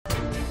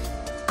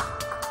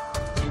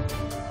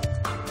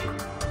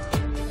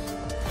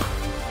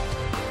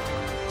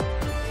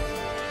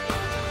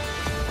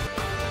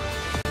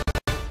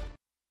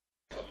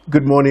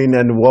Good morning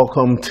and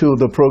welcome to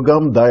the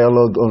program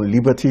Dialogue on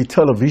Liberty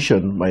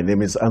Television. My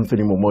name is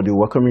Anthony Momodu.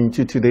 Welcoming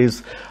to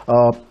today's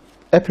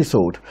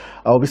episode.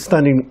 I'll be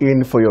standing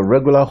in for your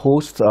regular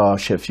host,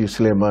 Shefiu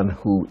Suleiman,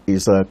 who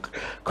is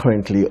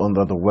currently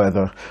under the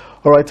weather.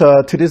 All right,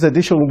 today's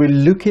edition will be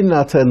looking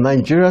at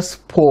Nigeria's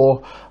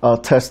poor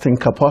testing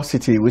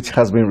capacity, which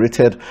has been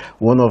rated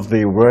one of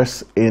the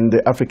worst in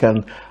the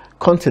African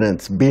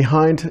continent,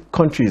 behind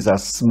countries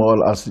as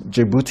small as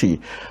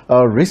Djibouti.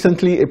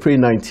 Recently, April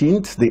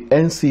 19th, the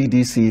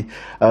NCDC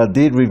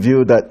did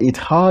reveal that it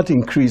had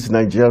increased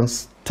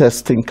Nigeria's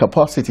testing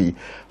capacity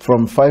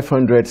from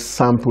 500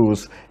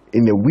 samples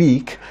in a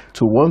week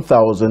to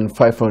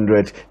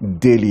 1,500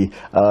 daily.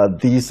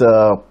 These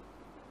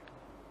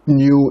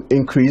new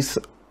increase,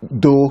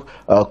 though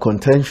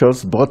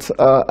contentious, but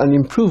an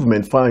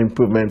improvement, far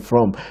improvement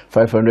from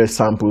 500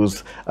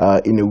 samples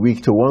in a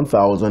week to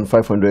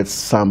 1,500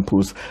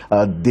 samples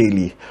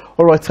daily.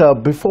 All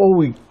right, before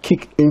we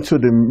kick into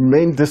the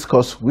main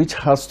discourse, which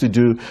has to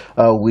do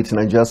with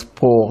Nigeria's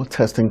poor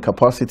testing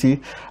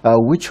capacity,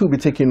 which will be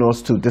taking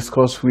us to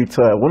discuss with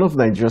one of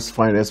Nigeria's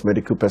finest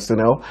medical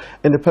personnel,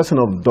 in the person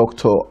of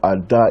Dr.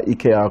 Ada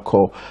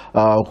Ikeoka,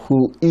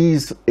 who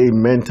is a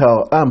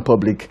mental and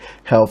public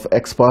health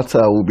expert.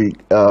 We'll be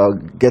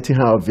getting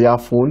her via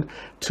phone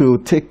to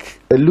take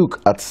a look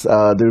at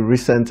the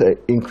recent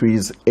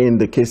increase in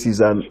the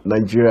cases and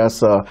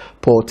Nigeria's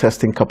poor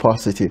testing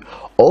capacity.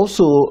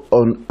 Also,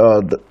 on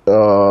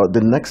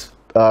the next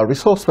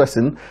resource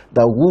person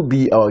that will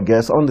be our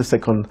guest on the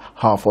second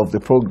half of the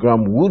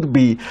program would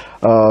be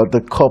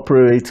the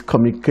corporate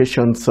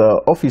communications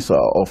officer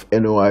of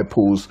NOI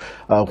Polls,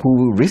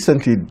 who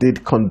recently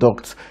did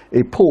conduct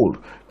a poll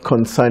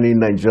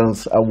concerning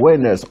Nigerians'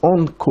 awareness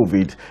on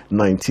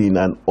COVID-19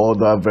 and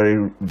other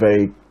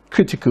very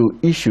critical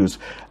issues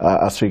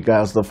as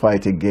regards the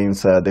fight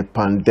against the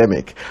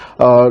pandemic.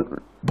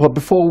 But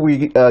before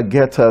we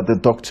get the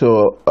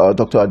Dr.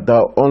 Ada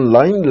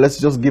online, let's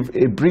just give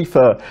a brief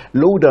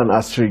lowdown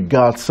as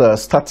regards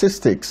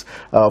statistics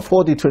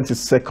for the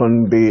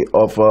 22nd day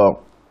of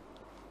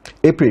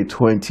April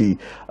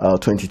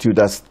 2022.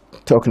 That's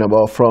talking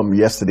about from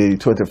yesterday,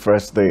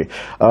 21st day.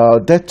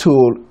 Death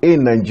toll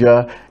in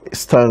Nigeria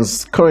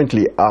stands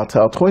currently at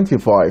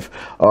 25,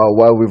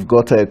 while we've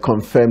got a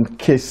confirmed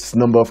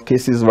number of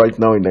cases right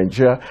now in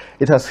Nigeria.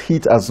 It has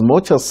hit as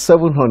much as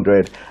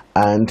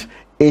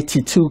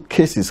 782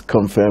 cases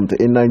confirmed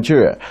in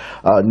Nigeria.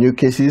 New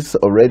cases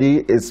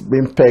already, it's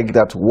been pegged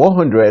at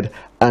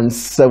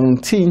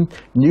 117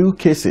 new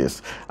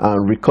cases,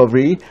 and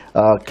recovery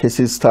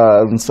cases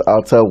stands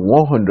at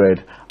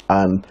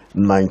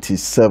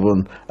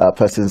 197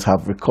 persons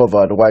have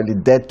recovered, while the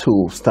death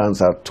toll stands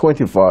at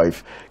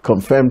 25.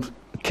 Confirmed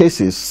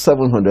cases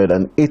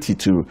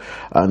 782,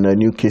 and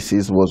new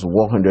cases was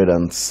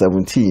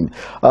 117.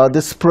 The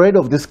spread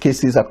of these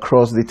cases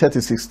across the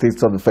 36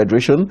 states of the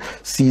Federation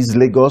sees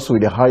Lagos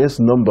with the highest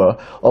number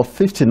of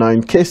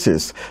 59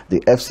 cases. The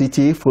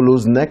FCT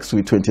follows next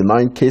with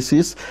 29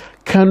 cases.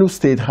 Kano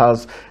State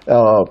has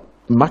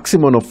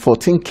maximum of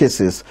 14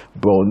 cases.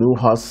 Borno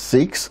has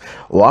 6.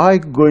 While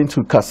going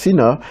to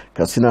Katsina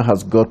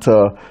has got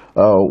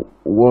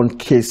one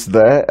case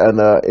there, and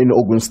in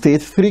Ogun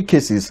State 3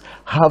 cases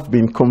have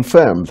been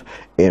confirmed.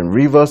 In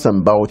Rivers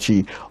and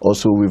Bauchi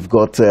also we've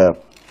got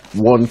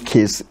 1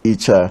 case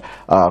each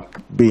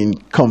being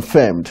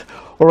confirmed.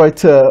 All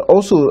right,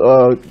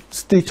 also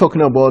still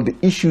talking about the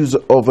issues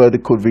of the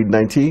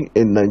COVID-19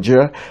 in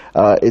Nigeria.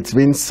 It's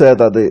been said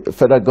that the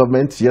federal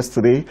government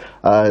yesterday,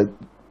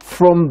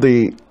 from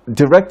the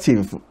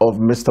directive of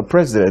Mr.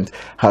 President,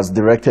 has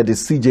directed the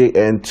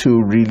CJN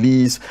to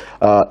release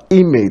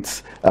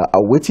inmates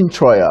awaiting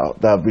trial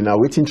that have been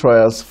awaiting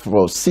trials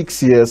for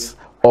 6 years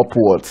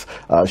upwards,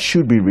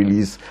 should be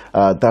released.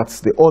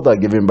 That's the order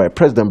given by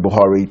President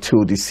Buhari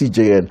to the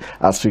CJN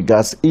as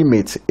regards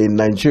inmates in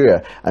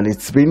Nigeria. And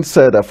it's been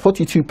said that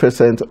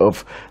 42%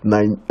 of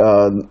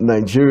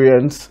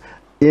Nigerians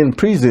in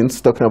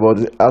prisons, talking about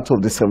out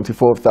of the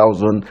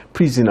 74,000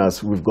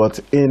 prisoners we've got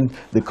in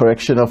the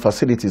correctional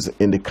facilities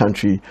in the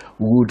country,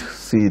 would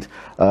see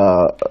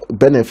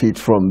benefit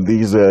from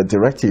this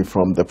directive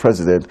from the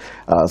president,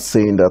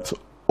 saying that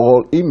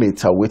all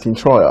inmates are waiting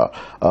trial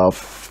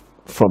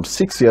from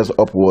 6 years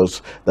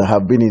upwards that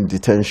have been in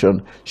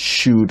detention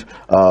should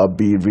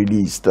be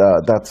released.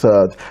 That's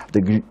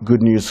the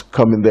good news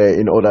coming there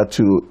in order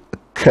to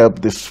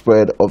curb the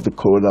spread of the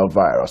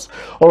coronavirus.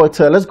 All right,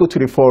 let's go to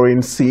the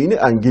foreign scene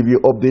and give you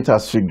update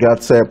as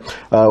regards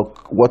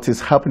what is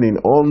happening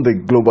on the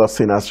global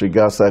scene as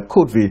regards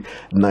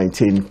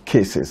COVID-19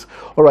 cases.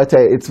 All right,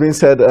 it's been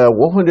said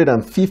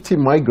 150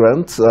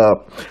 migrants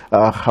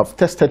have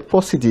tested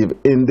positive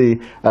in the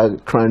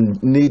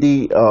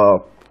Kranidi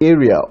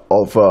area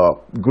of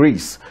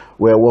Greece,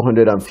 where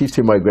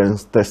 150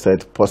 migrants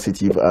tested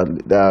positive,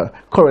 and they are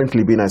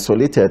currently being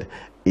isolated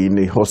in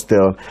a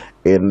hostel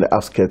in the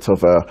outskirts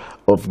of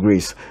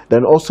Greece.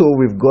 Then also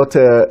we've got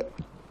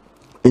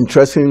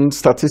interesting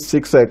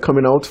statistics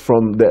coming out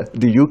from the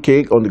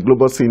UK on the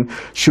global scene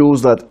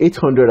shows that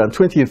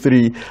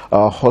 823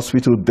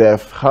 hospital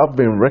deaths have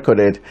been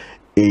recorded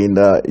in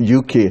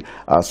UK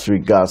as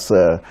regards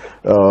the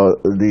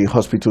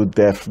hospital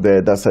death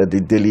there. That's the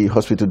daily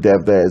hospital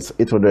death there is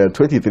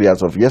 823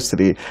 as of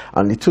yesterday,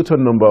 and the total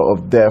number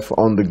of deaths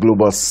on the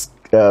global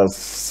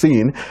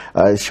scene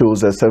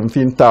shows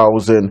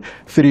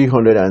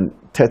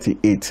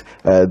 17,338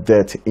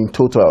 deaths in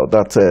total.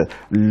 That's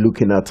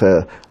looking at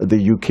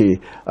the UK,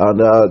 and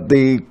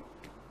the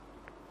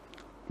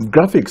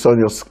graphics on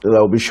your that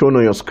will be shown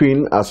on your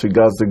screen as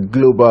regards the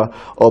global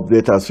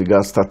update, as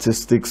regards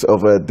statistics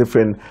of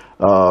different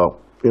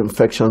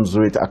infections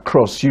rate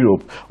across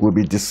Europe will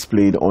be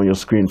displayed on your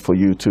screen for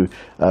you to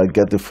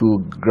get the full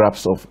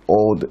grasp of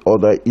all the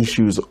other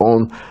issues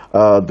on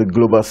the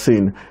global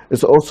scene.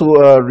 It's also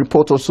a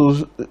report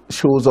also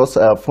shows us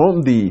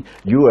from the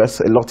US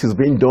a lot is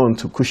being done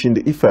to cushion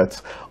the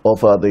effects of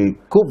the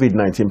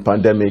COVID-19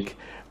 pandemic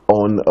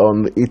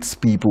on its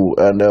people,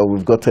 and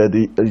we've got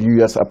the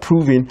US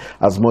approving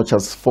as much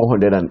as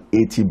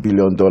 $480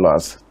 billion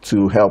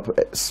to help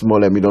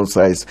small and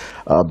medium-sized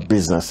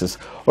businesses.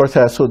 All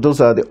right, so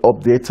those are the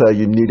updates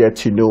you needed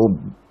to know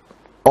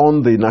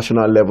on the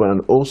national level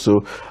and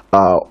also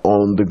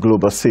on the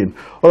global scene.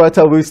 All right,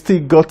 we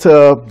still got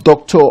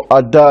Dr.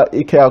 Ada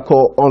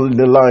Ikeoka on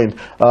the line,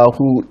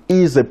 who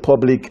is a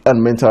public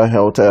and mental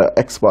health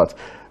expert.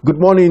 Good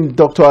morning,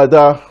 Dr.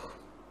 Ada.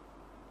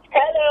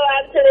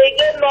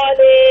 Good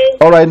morning.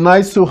 All right,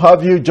 nice to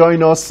have you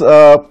join us.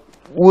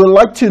 We'd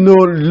like to know,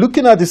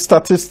 looking at the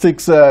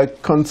statistics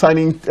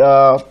concerning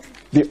the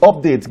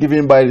updates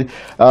given by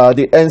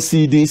the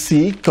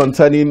NCDC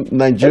concerning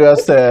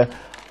Nigeria's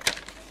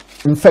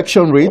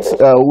infection rate,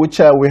 which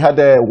we had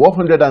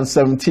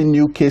 117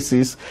 new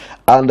cases,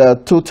 and the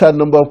total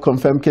number of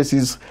confirmed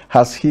cases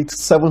has hit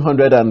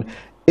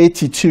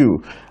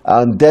 782,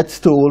 and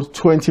death toll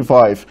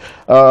 25,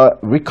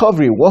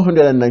 recovery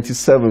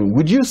 197.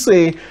 Would you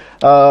say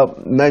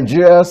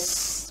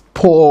Nigeria's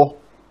poor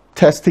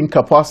testing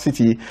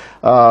capacity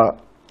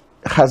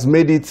has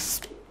made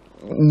it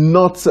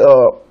not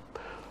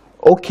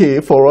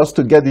okay for us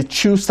to get the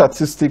true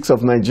statistics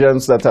of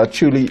Nigerians that are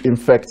truly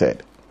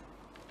infected?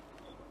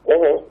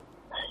 Mm-hmm.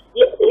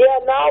 Yeah,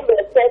 now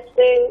they're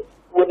testing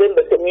within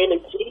the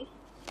community.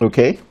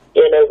 Okay.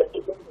 You know,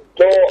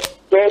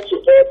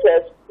 door-to-door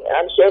testing.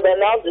 And so they're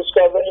now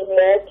discovering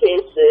more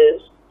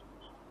cases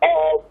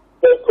of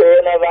the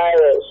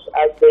coronavirus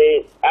as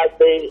they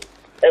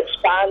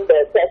expand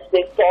their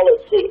testing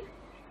policy.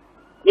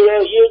 You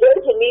know, you're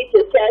going to need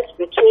to test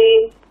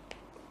between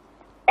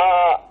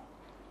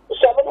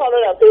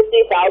 750,000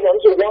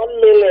 to 1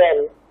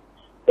 million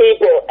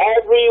people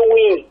every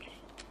week,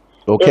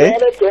 okay, in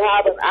order to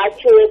have an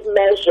accurate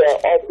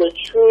measure of the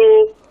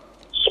true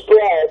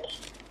spread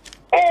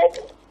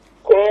of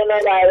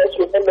coronavirus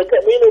within the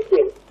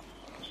community.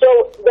 So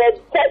they're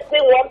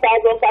testing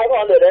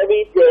 1,500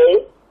 every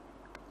day,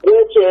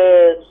 which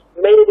is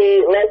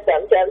maybe less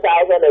than 10,000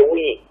 a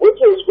week, which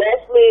is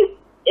vastly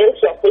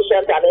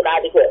insufficient and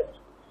inadequate.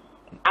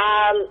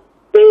 And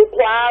the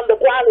plan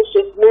is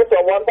to move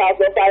from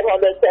 1,500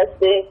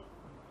 testing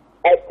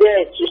a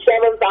day to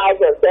 7,000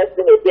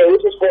 testing a day,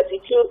 which is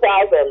 42,000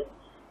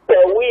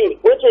 per week,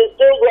 which is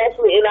still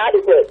vastly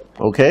inadequate.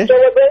 Okay. So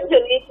we're going to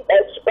need to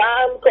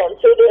expand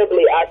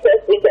considerably our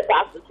testing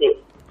capacity.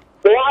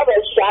 They have a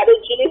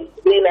strategy,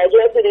 the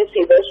Nigerian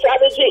CDC. The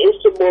strategy is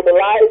to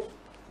mobilize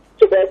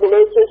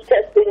tuberculosis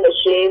testing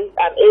machines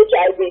and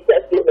HIV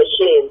testing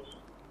machines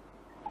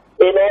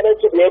in order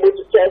to be able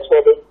to test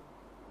for the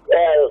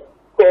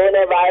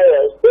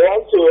coronavirus. They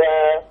want to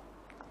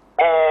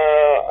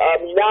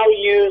now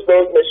use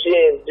those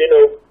machines,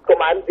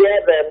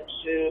 commandeer them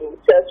to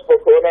test for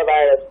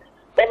coronavirus.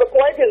 But the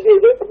point is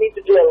we're going to need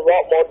to do a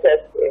lot more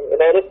testing in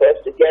order for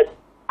us to get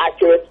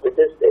accurate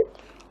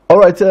statistics. All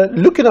right,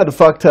 looking at the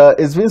fact,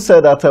 it's been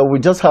said that we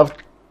just have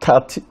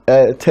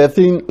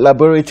 13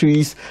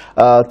 laboratories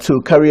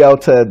to carry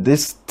out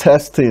this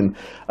testing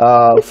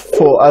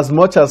for as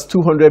much as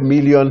 200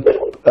 million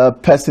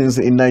persons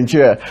in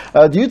Nigeria.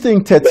 Do you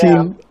think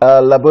 13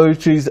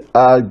 laboratories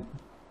are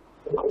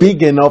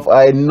big enough,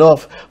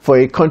 for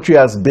a country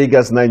as big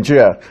as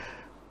Nigeria?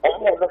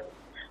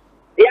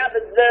 Yeah,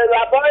 the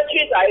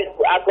laboratories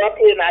are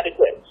grossly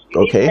inadequate.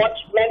 Okay.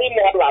 Many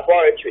more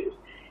laboratories.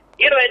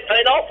 You know,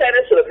 in all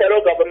fairness to the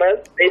federal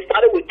government, they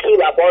started with 2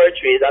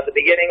 laboratories at the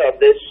beginning of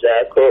this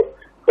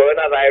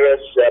coronavirus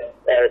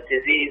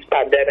disease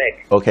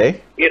pandemic. Okay.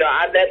 You know,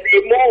 and then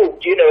they moved,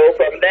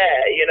 from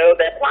there.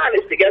 Their plan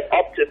is to get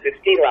up to 15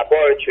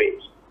 laboratories.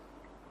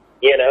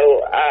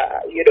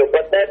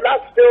 But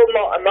that's still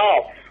not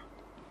enough.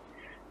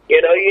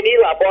 You need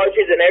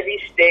laboratories in every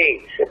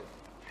state.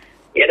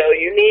 You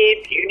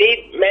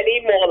need many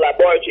more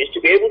laboratories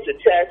to be able to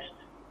test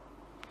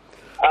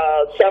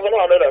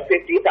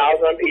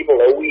 750,000 people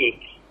a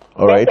week.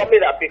 All right. Something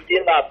that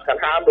 15 labs can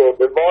handle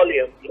the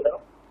volume,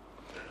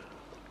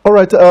 All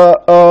right.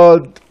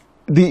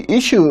 The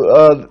issue,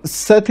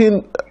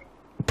 certain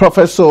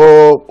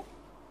Professor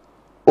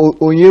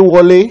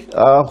Onyewole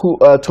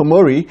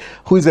Tomori,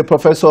 who is a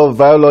professor of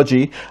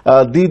biology,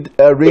 did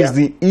raise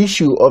the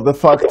issue of the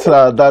fact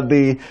that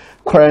the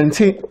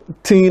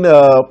quarantine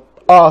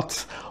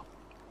art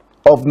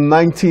of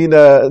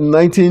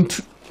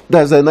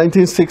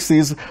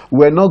 1960s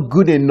were not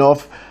good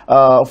enough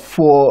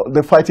for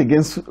the fight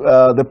against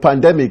the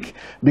pandemic,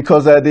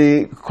 because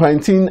the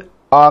quarantine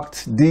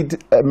Act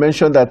did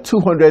mention that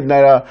 200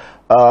 naira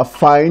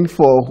fine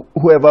for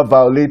whoever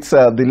violates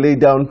the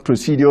lay-down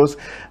procedures,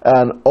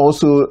 and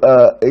also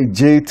a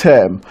jail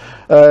term.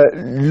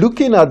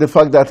 Looking at the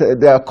fact that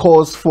there are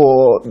calls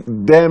for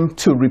them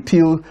to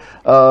repeal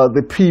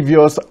the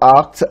previous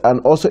act and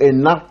also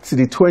enact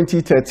the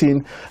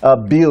 2013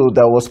 bill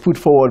that was put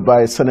forward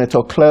by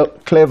Senator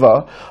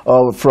Clever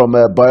from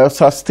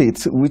Bayelsa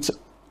State, which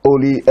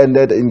only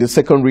ended in the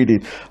second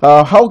reading.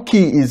 How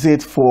key is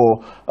it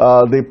for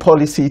the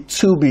policy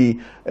to be,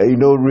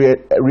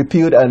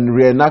 repealed and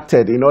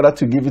reenacted in order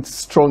to give it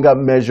stronger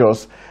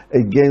measures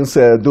against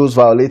those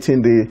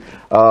violating the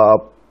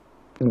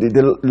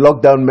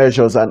lockdown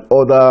measures and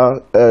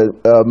other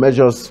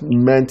measures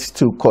meant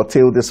to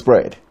curtail the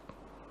spread?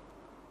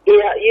 Yeah,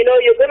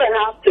 you're going to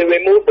have to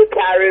remove the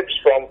tariffs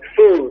from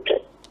food.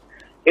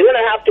 You're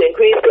going to have to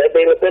increase the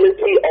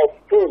availability of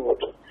food.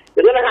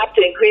 You're going to have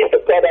to increase the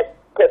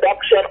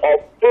production of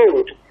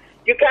food.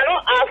 You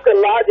cannot ask a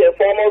large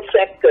informal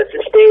sector to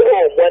stay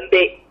home when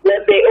they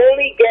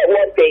only get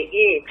what they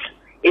eat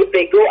if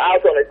they go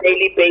out on a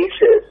daily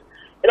basis.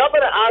 You're not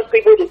going to ask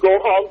people to go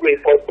hungry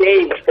for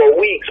days, for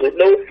weeks with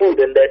no food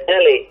in their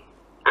belly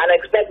and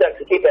expect them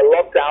to keep a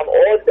lockdown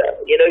order.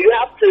 You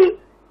have to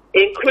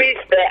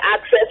increase their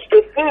access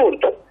to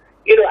food,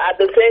 at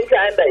the same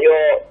time that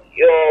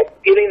you're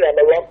giving them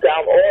a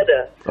lockdown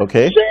order.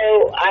 Okay. So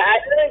I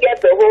didn't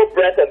get the whole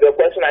breadth of your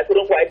question. I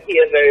couldn't quite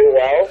hear very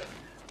well.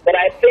 But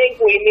I think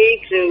we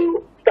need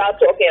to start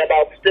talking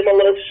about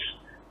stimulus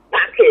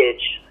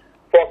package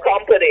for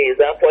companies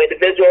and for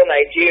individual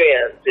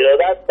Nigerians.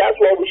 That's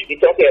what we should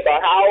be talking about,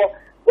 how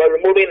we're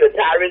removing the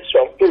tariffs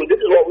from food. This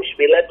is what we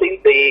should be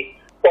letting the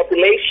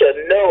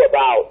population know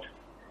about.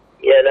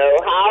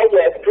 How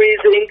we're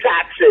freezing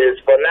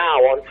taxes for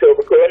now until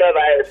the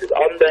coronavirus is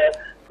under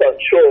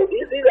control.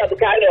 These are the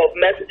kind of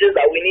messages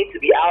that we need to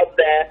be out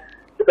there.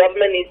 The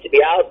government needs to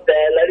be out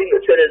there letting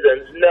the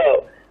citizens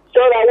know. So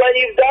that when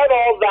you've done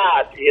all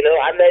that,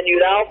 and then you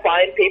now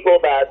find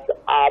people that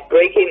are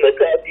breaking the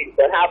curfew,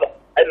 that have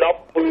enough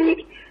food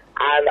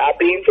and are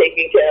being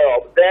taken care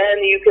of,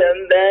 then you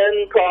can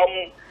then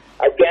come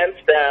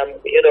against them,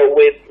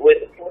 with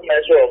full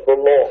measure of the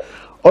law.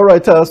 All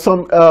right.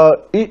 Some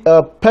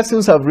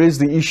persons have raised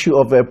the issue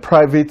of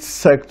private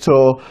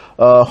sector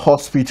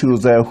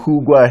hospitals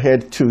who go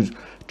ahead to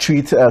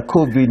treat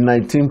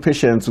COVID-19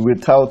 patients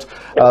without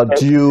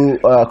due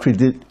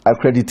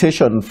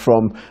accreditation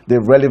from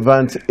the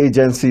relevant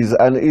agencies.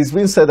 And it's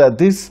been said that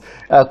this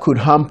could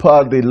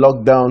hamper the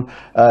lockdown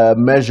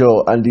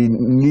measure and the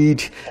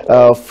need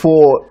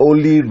for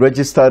only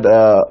registered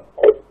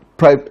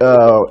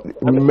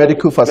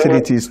medical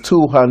facilities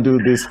to handle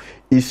this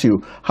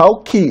issue.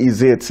 How key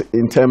is it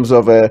in terms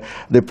of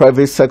the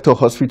private sector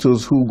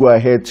hospitals who go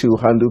ahead to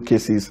handle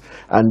cases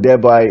and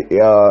thereby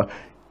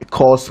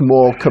cause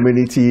more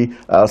community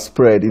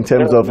spread in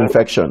terms of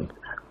infection?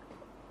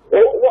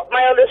 Well,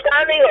 my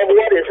understanding of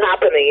what is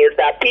happening is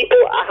that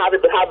people are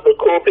having to have the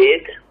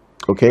COVID.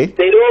 Okay.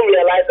 They don't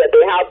realize that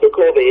they have the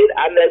COVID,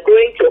 and they're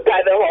going to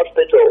private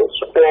hospitals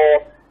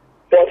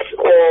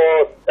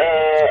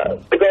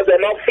because they're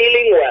not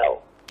feeling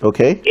well.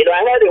 Okay.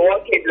 I heard in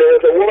one case there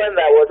was a woman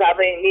that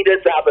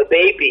needed to have a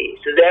baby,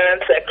 cesarean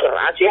section,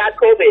 and she had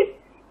COVID.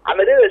 And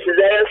they did a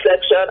cesarean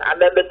section, and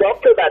then the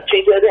doctor that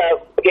treated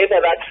her, gave her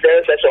that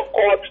cesarean section,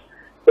 caught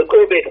the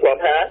COVID from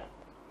her,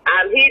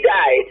 and he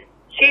died.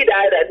 She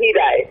died, and he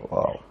died.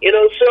 Wow.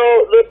 So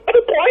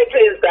the point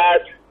is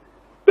that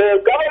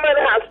the government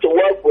has to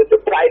work with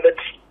the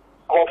private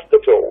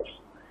hospitals,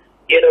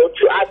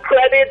 to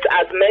accredit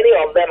as many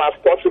of them as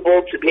possible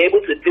to be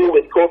able to deal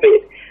with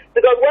COVID.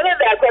 Because whether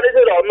they're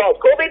accredited or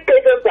not, COVID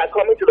patients are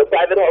coming to the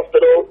private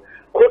hospital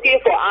looking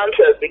for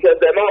answers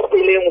because they're not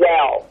feeling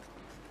well.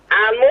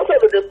 And most of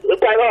the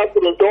private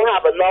hospitals don't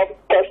have enough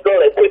personal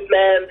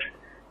equipment.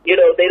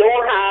 They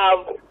don't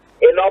have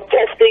enough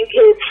testing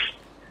kits.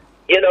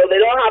 They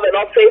don't have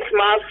enough face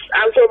masks.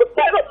 And so the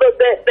private,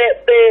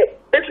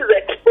 this is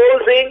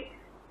exposing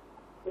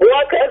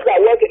workers that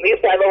work in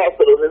these private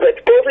hospitals, is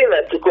exposing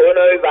them to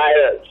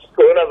coronavirus.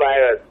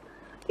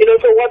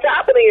 So what's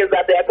happening is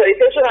that the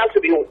accreditation has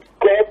to be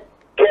broad.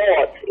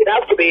 It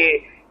has to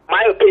be,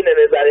 my opinion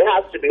is that it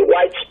has to be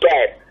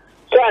widespread.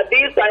 So that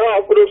these private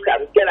hospitals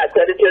can get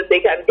accredited,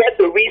 they can get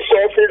the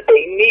resources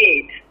they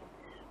need.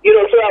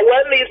 So that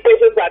when these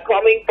patients are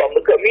coming from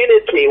the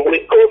community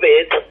with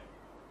COVID,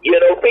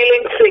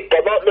 feeling sick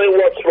but not knowing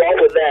what's wrong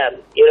with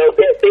them,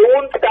 they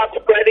won't start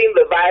spreading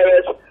the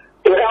virus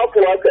to health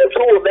workers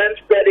who will then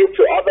spread it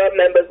to other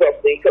members of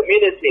the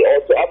community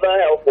or to other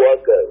health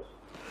workers.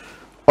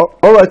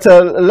 All right.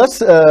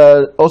 Let's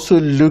also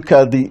look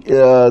at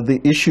the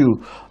issue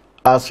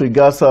As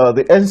regards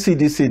the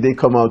NCDC, they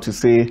come out to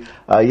say,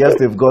 yes,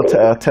 they've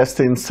got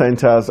testing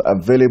centers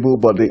available,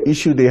 but the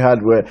issue they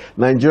had were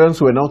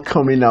Nigerians were not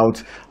coming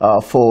out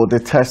for the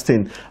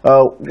testing.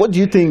 What do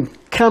you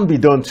think can be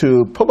done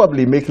to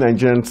probably make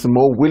Nigerians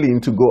more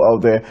willing to go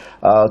out there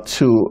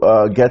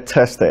to get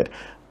tested?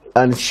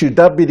 And should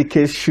that be the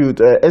case, should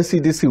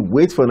NCDC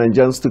wait for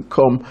Nigerians to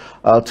come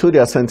to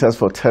their centers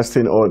for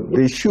testing, or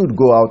they should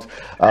go out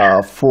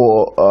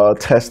for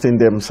testing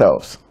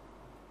themselves?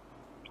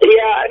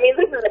 Yeah, I mean,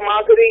 this is a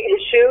marketing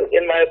issue,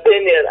 in my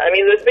opinion. I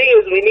mean, the thing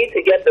is, we need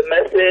to get the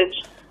message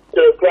to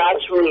the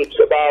grassroots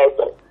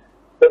about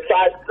the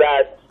fact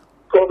that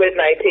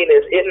COVID-19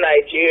 is in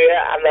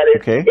Nigeria and that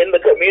it's in the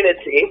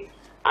community,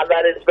 and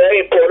that it's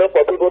very important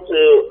for people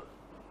to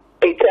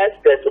be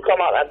tested, to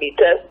come out and be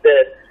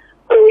tested.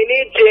 So we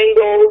need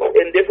jingles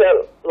in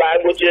different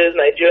languages,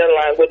 Nigerian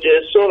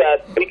languages, so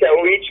that we can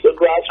reach the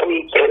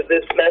grassroots with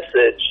this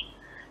message.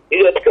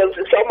 You know, because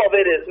some of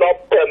it is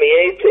not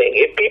permeating.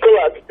 If people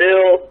are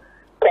still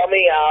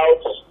coming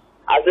out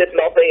as if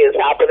nothing is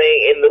happening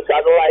in the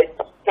satellite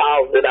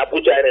towns in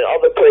Abuja and in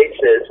other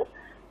places,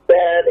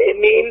 then it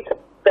means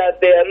that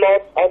they are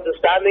not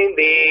understanding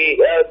the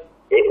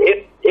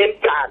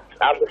impact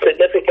and the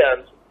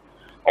significance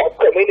of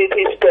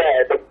community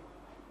spread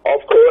of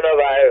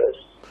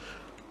coronavirus.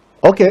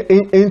 Okay,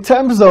 in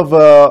terms of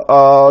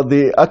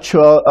the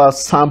actual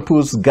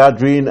samples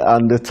gathering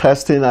and the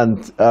testing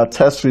and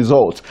test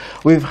results,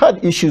 we've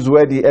had issues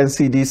where the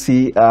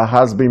NCDC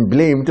has been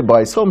blamed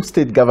by some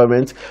state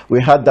governments.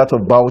 We had that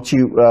of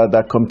Bauchi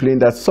that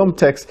complained that some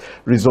test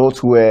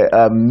results were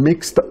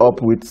mixed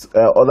up with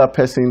other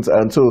persons,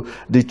 and so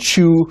the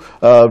true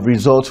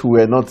results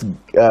were not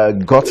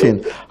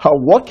gotten.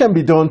 What can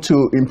be done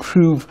to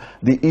improve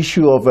the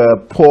issue of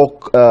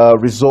poor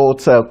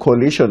results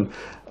collation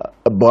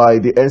by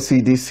the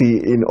NCDC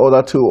in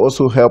order to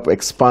also help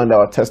expand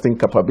our testing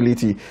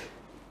capability?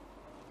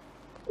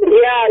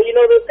 Yeah, you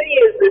know, the thing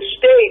is, the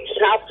states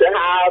have to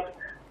have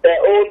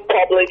their own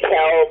public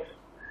health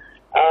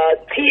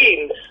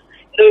teams.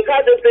 So you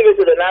can't just leave it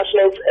to the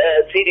national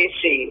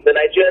CDC, the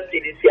Nigerian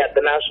CDC at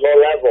the national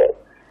level.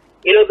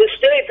 You know, the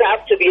states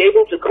have to be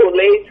able to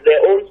collate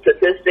their own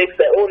statistics,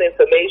 their own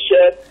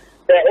information,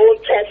 their own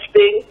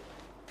testing,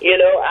 you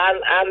know,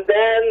 and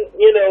then,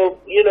 you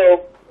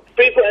know,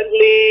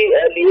 frequently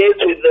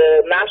liaise with the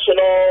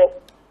national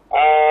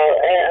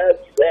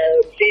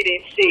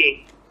CDC,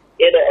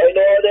 you know, in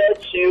order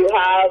to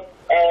have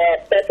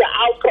better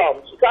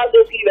outcomes. You can't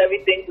just leave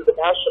everything to the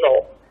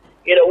national.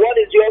 You know, what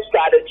is your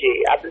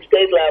strategy at the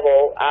state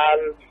level,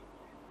 and,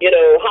 you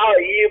know, how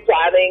are you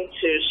planning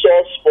to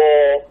source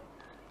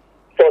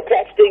for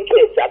testing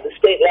kits at the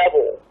state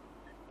level?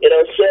 You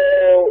know, so,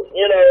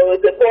 you know,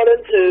 it's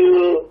important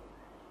to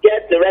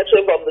get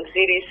direction from the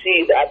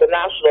CDC at the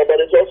national, but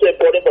it's also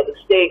important for the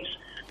states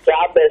to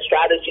have their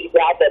strategy, to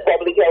have their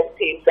public health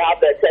teams, to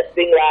have their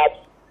testing labs,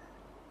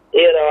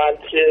 you know, and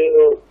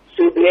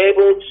to be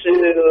able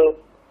to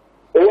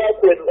work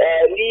with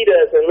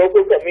leaders in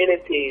local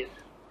communities,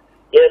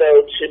 you know,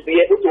 to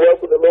be able to work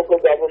with the local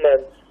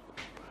governments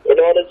in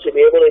order to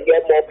be able to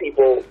get more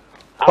people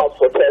out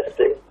for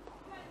testing.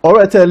 All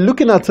right,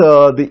 looking at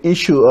the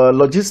issue,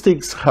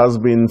 logistics has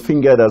been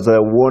fingered as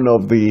one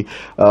of the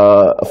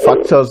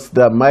factors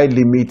that might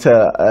limit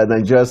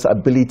Nigeria's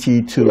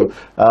ability to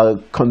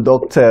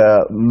conduct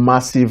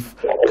massive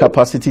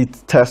capacity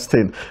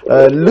testing.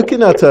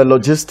 Looking at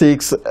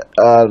logistics...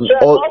 I'm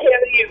not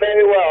hearing you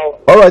very well.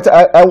 All right,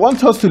 I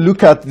want us to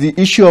look at the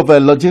issue of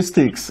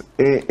logistics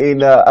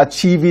in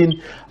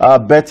achieving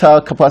better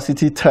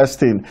capacity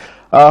testing.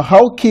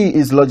 How key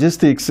is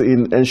logistics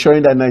in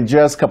ensuring that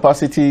Nigeria's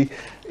capacity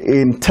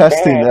in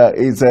testing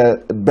is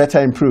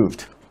better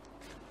improved?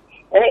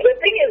 The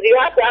thing is, you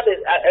have to have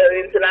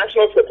an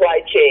international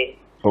supply chain.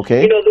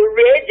 Okay. You know, the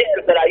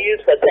reagents that are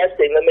used for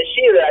testing, the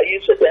machines that are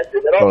used for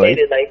testing, they're not made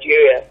in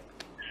Nigeria.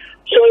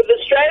 So the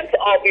strength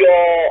of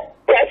your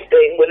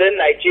testing within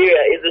Nigeria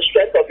is the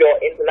strength of your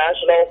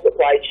international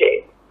supply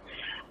chain.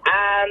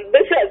 And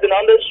this has been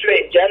under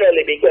strain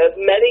generally because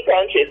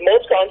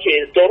most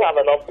countries don't have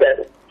enough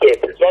test kits.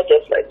 It's not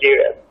just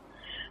Nigeria.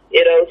 You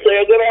know, so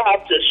you're going to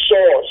have to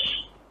source.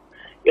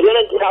 You're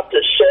going to have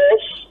to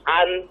source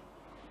and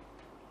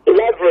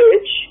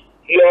leverage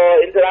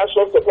your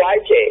international supply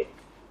chain.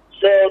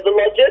 So the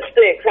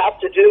logistics have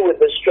to do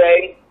with the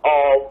strength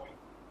of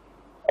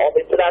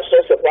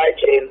international supply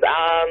chains.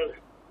 And,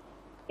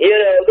 you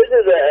know,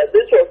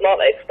 this was not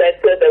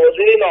expected. There was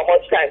really not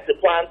much time to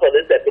plan for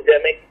this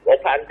epidemic or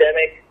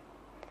pandemic.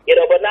 You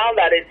know, but now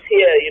that it's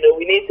here, you know,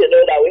 we need to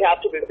know that we have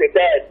to be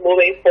prepared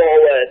moving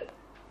forward,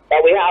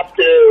 that we have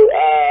to,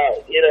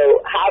 you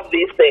know, have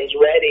these things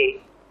ready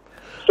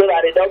so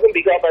that it doesn't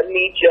become a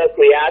knee-jerk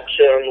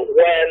reaction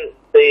when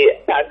the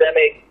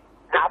pandemic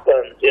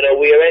happens. You know,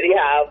 we already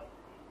have,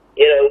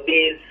 you know,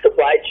 these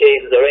supply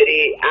chains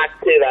already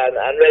active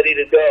and ready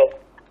to go.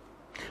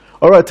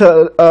 All right,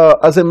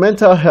 as a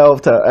mental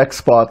health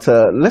expert,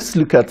 let's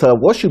look at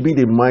what should be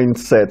the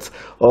mindset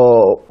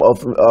or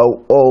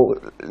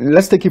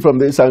let's take it from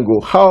this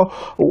angle. How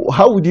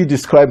would you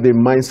describe the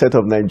mindset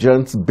of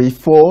Nigerians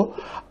before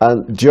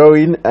and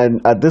during and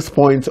at this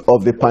point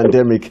of the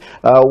pandemic?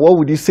 What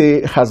would you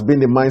say has been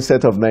the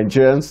mindset of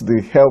Nigerians,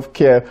 the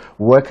healthcare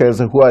workers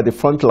who are the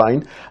front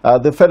line,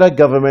 the federal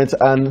government,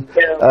 and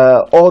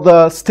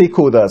other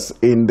stakeholders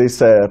in this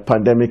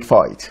pandemic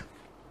fight?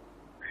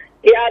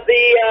 Yeah,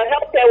 the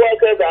healthcare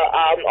workers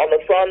are on the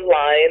front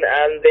line,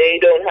 and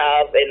they don't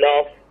have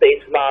enough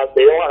face masks.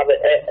 They don't have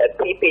a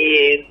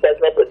PPE,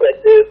 personal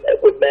protective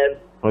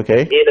equipment.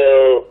 Okay.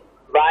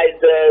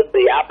 Visors,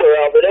 the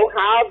apparel. They don't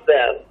have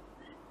them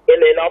in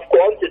enough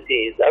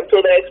quantities, and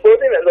so they're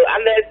exposing them,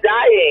 and they're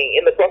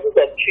dying in the process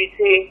of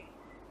treating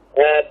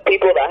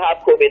people that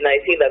have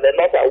COVID-19, and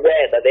they're not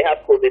aware that they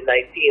have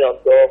COVID-19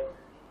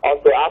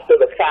 until after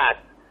the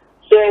fact.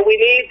 So we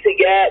need to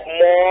get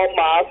more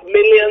masks,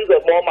 millions of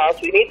more masks.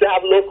 We need to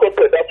have local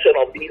production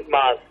of these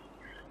masks,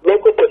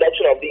 local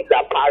production of these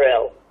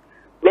apparel,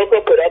 local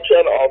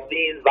production of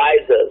these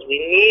visors. We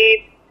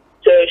need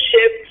to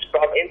shift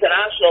from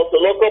international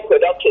to local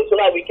production so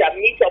that we can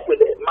meet up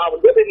with it.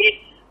 We're going to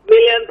need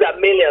millions and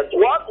millions.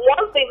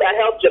 One thing that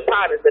helped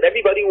Japan is that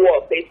everybody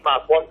wore a face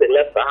mask once they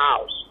left the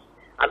house.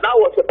 And that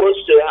was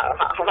supposed to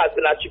have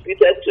been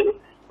attributed to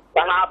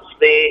perhaps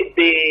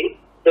the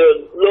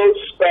low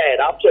spread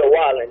after a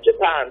while in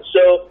Japan.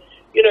 So,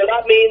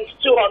 that means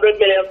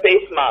 200 million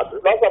face masks.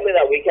 It's not something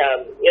that we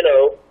can,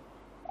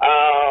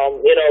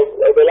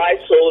 rely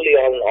solely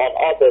on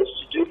others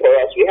to do for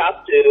us. We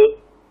have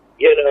to,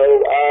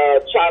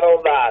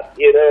 channel that,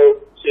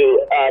 to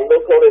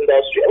local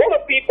industry. A lot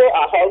of people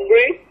are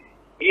hungry,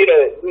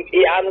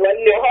 and when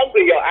you're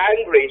hungry, you're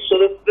angry.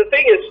 So the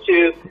thing is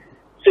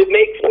to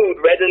make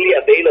food readily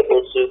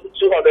available to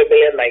 200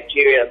 million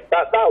Nigerians.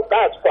 That's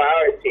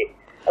priority.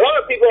 A lot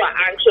of people are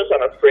anxious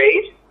and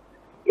afraid,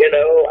 and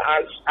a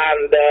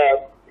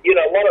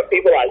lot of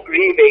people are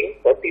grieving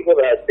for people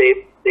that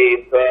they've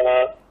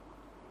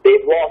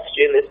lost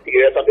during this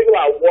period. Some people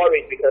are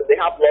worried because they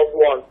have loved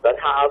ones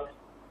that have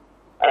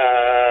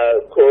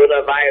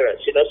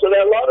coronavirus. So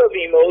there are a lot of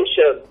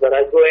emotions that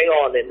are going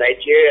on in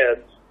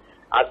Nigerians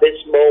at this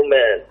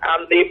moment.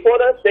 And the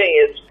important thing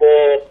is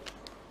for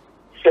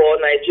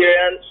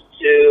Nigerians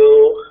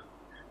to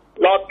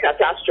not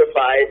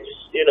catastrophize,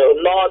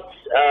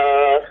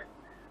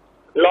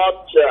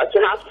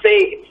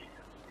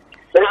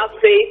 to have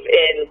faith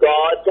in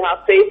God, to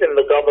have faith in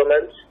the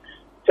government,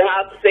 to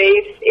have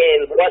faith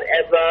in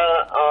whatever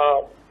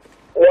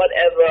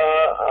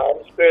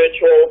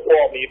spiritual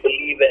form you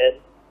believe in,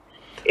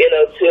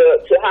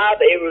 to have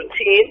a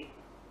routine,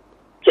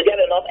 to get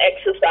enough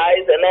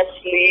exercise, enough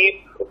sleep,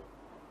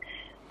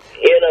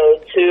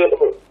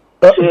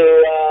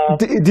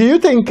 do you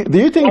think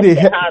wash their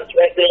hands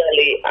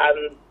regularly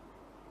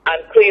and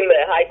clean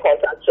their high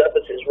contact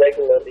surfaces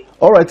regularly?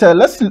 All right,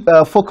 let's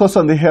focus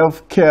on the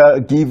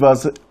healthcare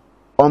givers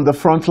on the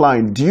front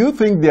line. Do you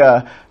think they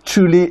are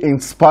truly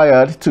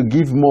inspired to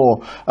give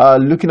more,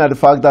 looking at the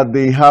fact that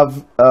they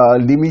have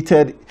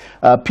limited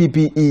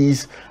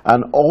PPEs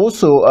and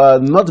also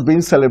not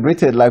being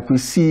celebrated like we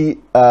see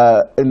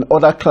in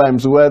other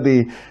climes where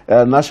the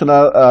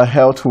national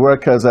health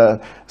workers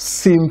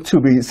seem to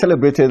be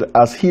celebrated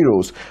as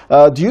heroes?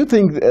 Do you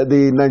think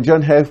the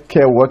Nigerian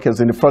healthcare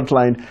workers in the front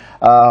line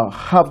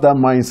have that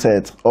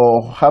mindset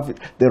or have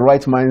the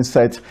right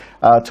mindset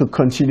to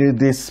continue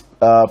this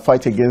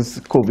fight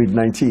against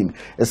COVID-19,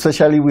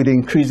 especially with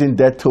increasing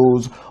death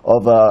tolls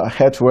of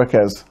health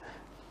workers?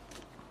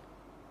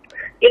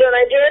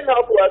 Nigerian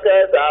health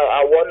workers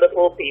are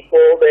wonderful people.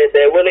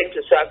 They're willing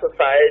to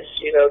sacrifice.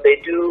 They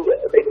go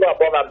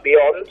above and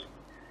beyond.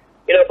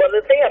 But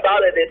the thing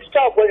about it, it's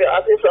tough when you're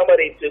asking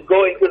somebody to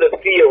go into the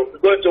field, to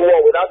go into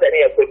war without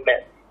any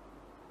equipment.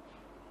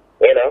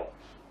 You're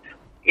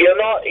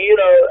not,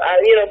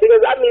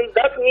 because that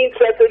means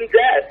certain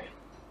death.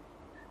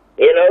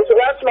 So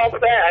that's not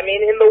fair.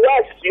 In the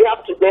West, you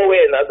have to go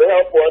in as a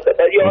health worker,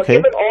 but you're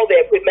given all the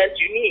equipment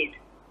you need.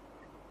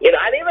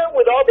 And even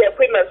with all the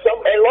equipment, a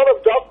lot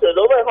of doctors,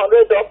 over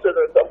 100 doctors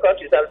in some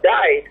countries have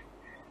died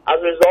as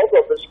a result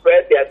of the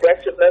spread, the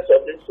aggressiveness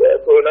of this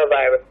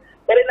coronavirus.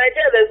 But in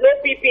Nigeria, there's no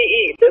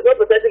PPE, there's no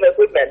protective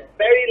equipment,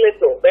 very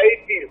little, very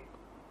few.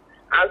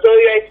 And so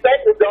you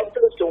expect the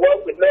doctors to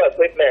work with no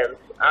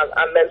equipment,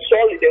 and then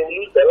surely they will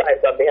lose their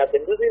lives, and they have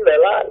been losing their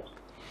lives.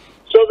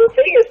 So the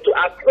thing is to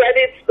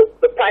accredit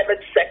the private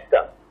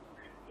sector,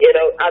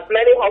 as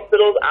many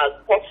hospitals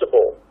as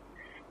possible,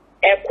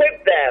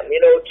 equip them,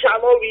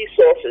 channel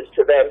resources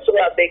to them so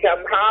that they can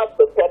have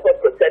the proper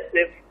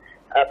protective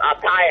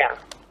attire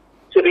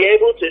to be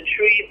able to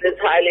treat this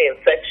highly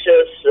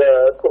infectious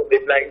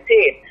COVID-19.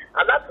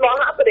 And that's not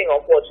happening,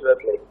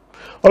 unfortunately.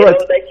 All right.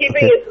 They're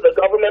keeping it to the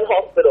government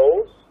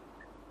hospitals.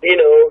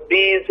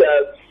 These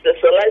the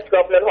select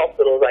government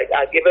hospitals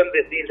are given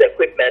these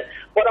equipment.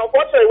 But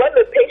unfortunately, when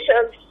the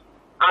patients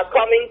are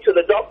coming to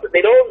the doctor,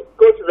 they don't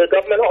go to the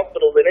government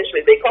hospitals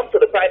initially. They come to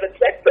the private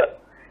sector.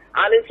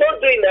 And in so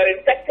doing, they're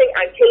infecting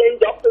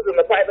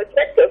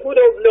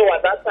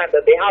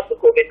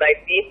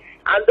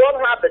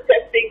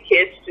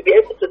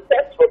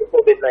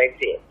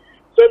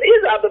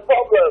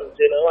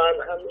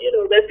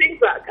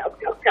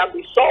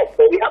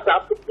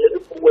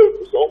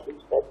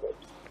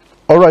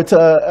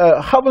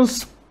right.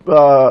 Haven't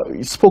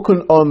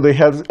spoken on the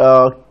health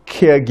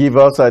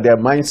caregivers, their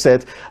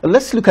mindset.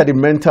 Let's look at the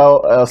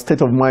mental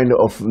state of mind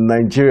of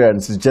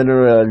Nigerians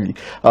generally,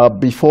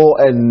 before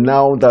and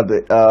now that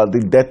the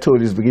death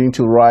toll is beginning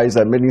to rise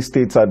and many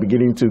states are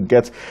beginning to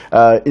get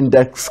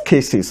index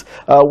cases.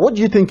 What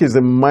do you think is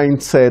the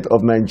mindset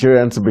of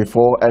Nigerians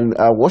before, and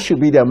what should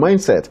be their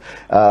mindset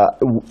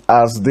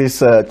as this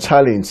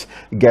challenge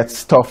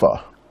gets tougher?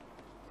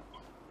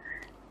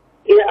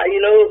 Yeah,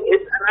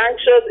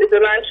 it's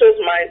an anxious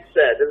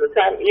mindset. There's a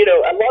time,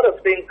 a lot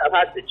of things have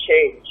had to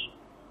change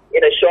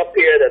in a short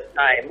period of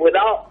time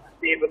without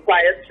the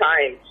required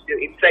time to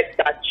effect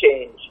that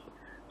change.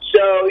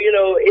 So,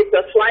 it's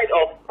a flight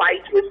or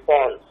fight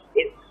response.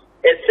 It's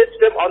a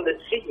system under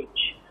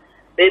siege.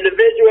 The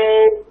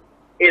individual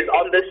is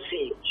under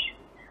siege.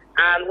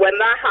 And when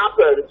that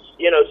happens,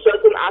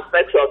 certain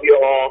aspects of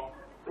your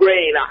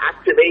brain are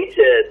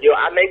activated. Your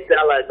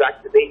amygdala is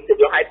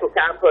activated. Your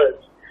hippocampus,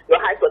 your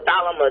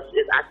hypothalamus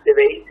is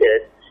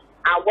activated.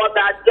 And what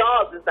that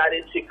does is that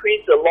it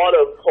secretes a lot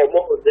of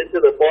hormones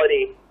into the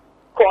body,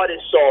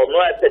 cortisol,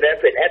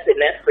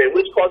 epinephrine,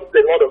 which causes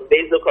a lot of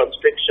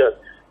vasoconstriction.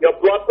 Your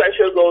blood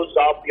pressure goes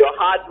up, your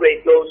heart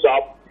rate goes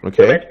up,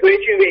 okay. Your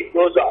respiratory rate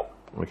goes up.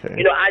 Okay.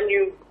 And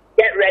you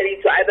get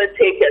ready to either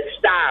take a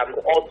stand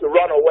or to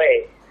run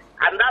away.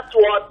 And that's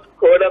what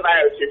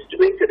coronavirus is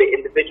doing to the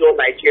individual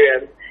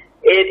Nigerians.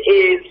 It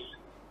is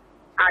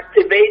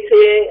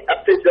activating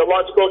a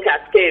physiological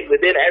cascade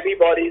within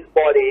everybody's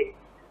body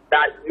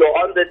that you're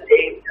under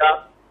danger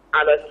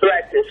and a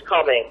threat is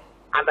coming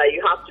and that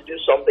you have to do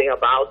something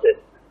about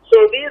it.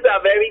 So these are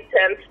very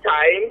tense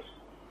times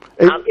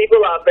and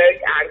people are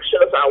very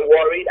anxious and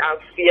worried and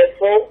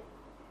fearful,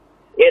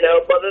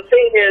 but the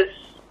thing is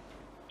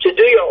to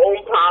do your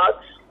own part,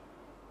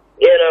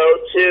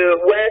 to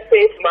wear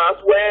face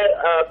masks, wear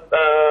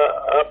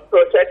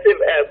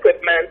protective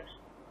equipment,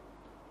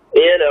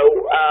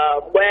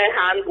 wear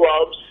hand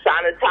gloves,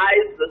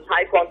 sanitize the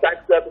high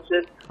contact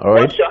surfaces,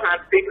 wash your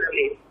hands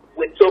frequently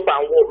with soap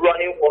and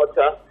running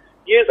water,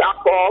 use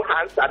alcohol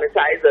hand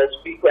sanitizers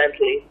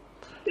frequently.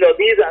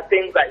 These are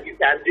things that you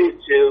can do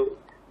to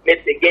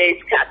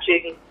mitigate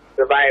catching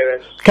the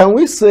virus. Can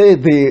we say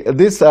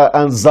this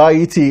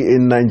anxiety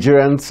in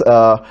Nigerians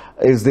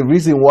is the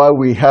reason why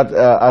we had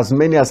as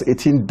many as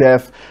 18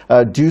 deaths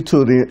due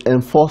to the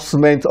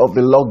enforcement of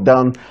the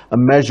lockdown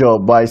measure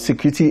by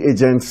security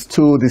agents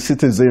to the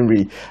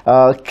citizenry?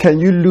 Can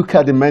you look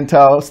at the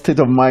mental state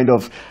of mind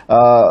of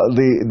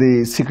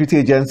the security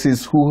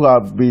agencies who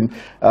have been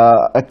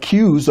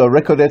accused or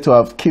recorded to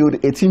have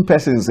killed 18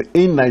 persons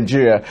in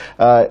Nigeria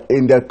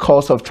in the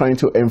course of trying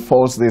to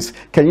enforce this?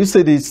 Can you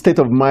say the state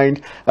of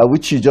mind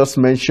which you just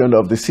mentioned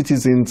of the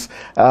citizens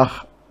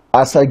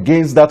as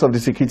against that of the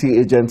security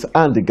agents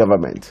and the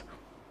government?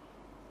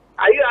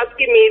 Are you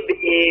asking me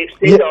the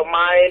state of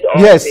mind? Or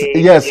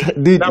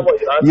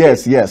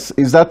yes, yes.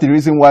 Is that the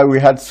reason why we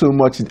had so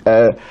much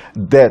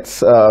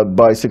deaths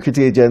by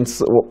security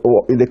agents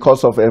in the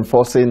course of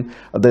enforcing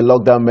the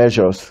lockdown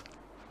measures?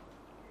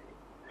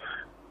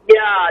 Yeah,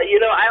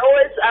 I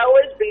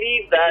always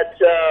believe that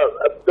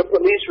the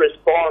police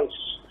response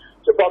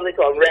to public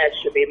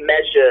unrest should be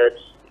measured.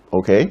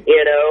 Okay.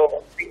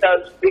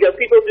 Because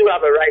people do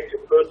have a right to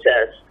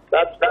protest.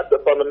 That's a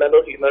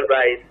fundamental human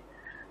right.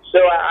 So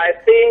I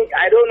think,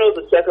 I don't know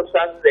the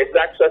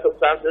exact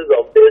circumstances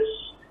of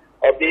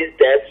these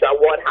deaths and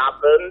what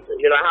happened.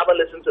 I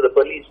haven't listened to the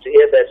police to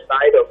hear their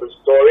side of the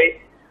story.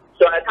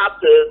 So I'd have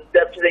to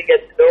definitely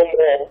get to know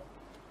more.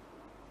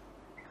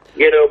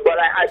 But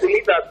I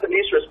believe that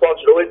police response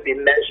should always be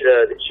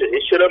measured.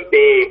 It shouldn't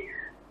be,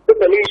 the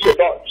police should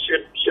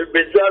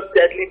reserve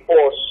deadly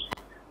force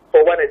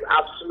for when it's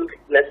absolutely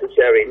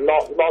necessary,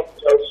 not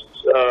just,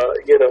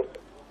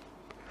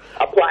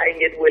 applying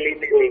it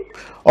willy-nilly.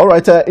 All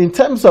right. In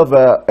terms of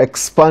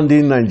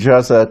expanding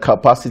Nigeria's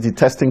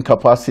testing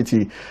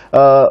capacity,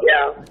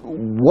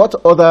 what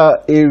other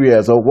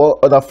areas or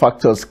what other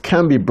factors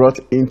can be brought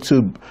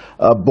into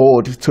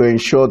board to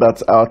ensure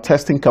that our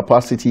testing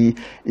capacity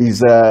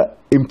is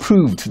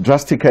improved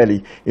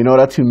drastically in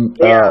order to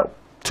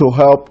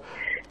help?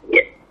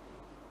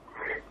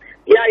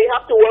 Yeah, you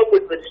have to work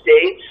with the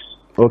states.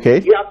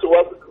 Okay. You have to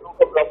work with the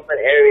local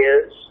government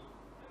areas.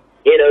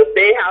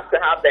 They have to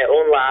have their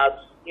own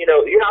labs.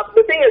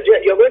 The thing is,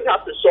 you're going to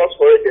have to source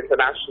for it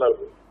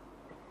internationally.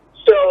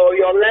 So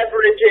you're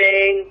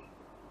leveraging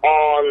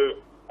on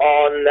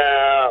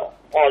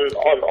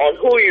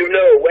who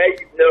where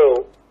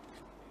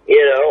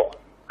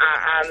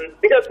and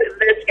because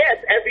they're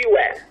scarce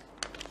everywhere.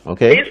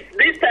 Okay.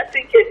 These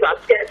testing kits are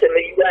scarce in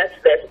the US,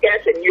 they're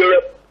scarce in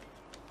Europe.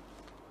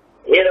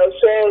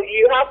 So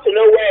you have to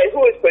know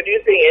who is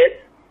producing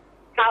it,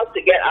 how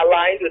to get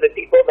aligned with the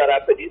people that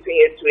are producing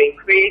it to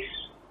increase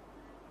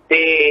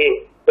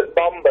the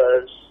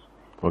numbers.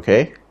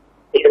 Okay.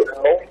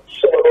 So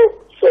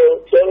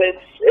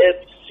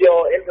it's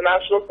your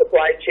international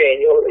supply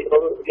chain,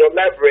 your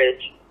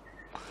leverage.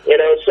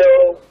 So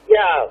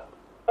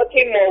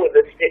working more with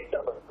the state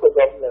and local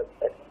government.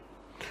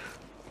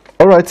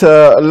 All right,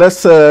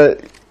 let's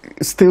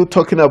still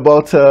talking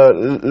about,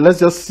 let's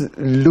just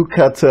look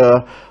at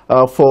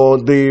for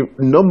the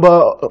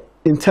number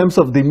in terms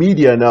of the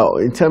media now,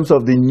 in terms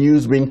of the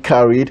news being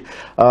carried.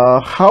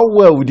 How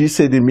well would you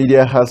say the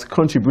media has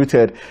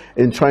contributed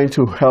in trying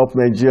to help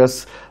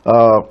Nigeria's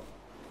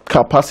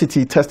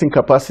testing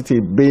capacity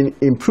being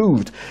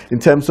improved in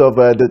terms of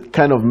the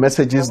kind of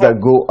messages that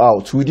go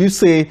out? Would you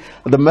say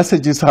the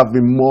messages have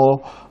been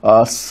more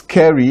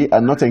scary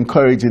and not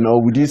encouraging,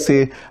 or would you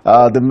say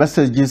the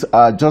messages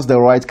are just the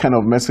right kind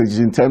of message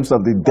in terms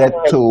of the death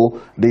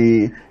toll,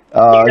 the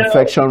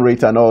infection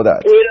rate and all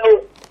that?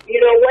 You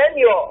know, when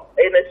you're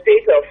in a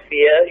state of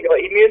fear, your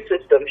immune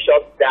system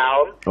shuts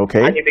down,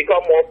 okay, and you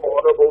become more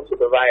vulnerable to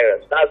the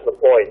virus. That's the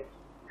point.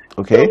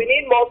 Okay. So we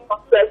need more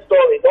success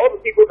stories. All the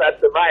people that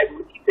survived,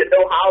 we need to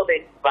know how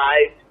they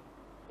survived,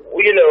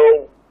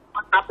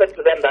 what happened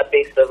to them that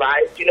they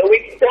survived. We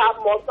need to have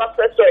more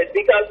success stories,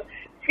 because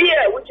fear,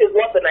 which is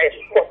what the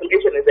Nigerian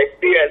population is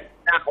experiencing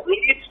now,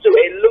 leads to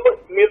a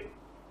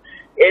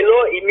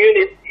low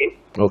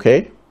immunity,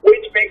 okay,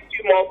 which makes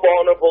you more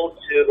vulnerable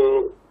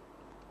to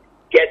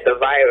get the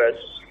virus.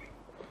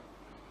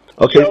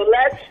 Okay. So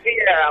let's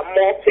fear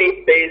more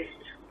faith-based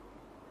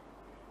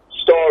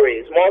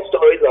stories, more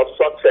stories of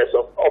success,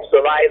 of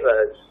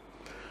survivors.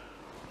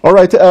 All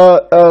right.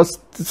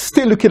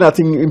 Still looking at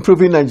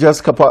improving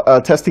Nigeria's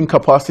testing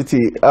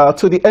capacity.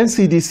 To the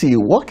NCDC,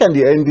 what can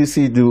the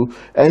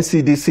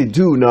NCDC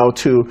do now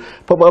to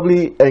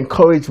probably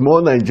encourage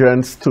more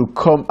Nigerians to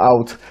come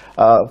out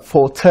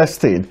for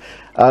testing?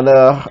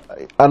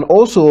 And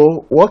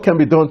also, what can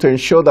be done to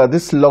ensure that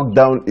this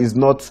lockdown is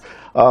not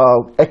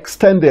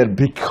extended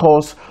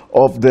because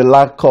of the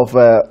lack of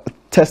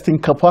testing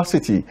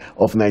capacity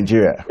of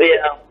Nigeria?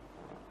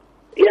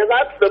 Yeah,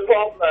 that's the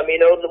problem.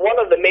 One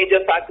of the major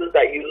factors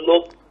that you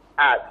look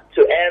at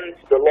to end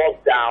the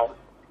lockdown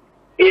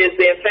is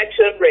the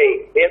infection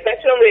rate. The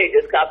infection rate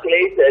is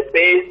calculated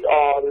based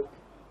on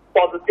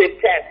positive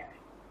tests.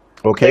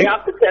 Okay. So you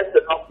have to test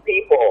enough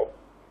people.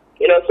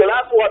 So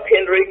that's what's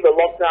hindering the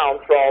lockdown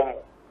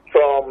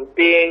from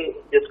being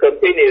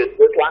discontinued,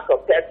 with lack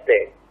of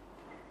testing.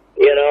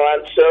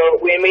 And so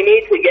we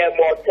need to get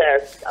more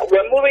tests.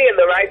 We're moving in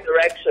the right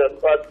direction,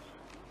 but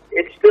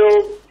it's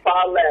still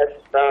far less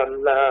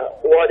than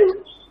what is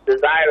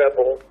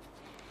desirable.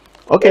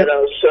 Okay.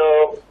 So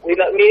we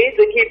need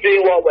to keep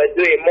doing what we're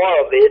doing,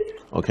 more of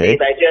it. Okay. In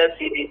Nigerian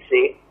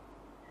CDC.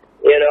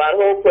 And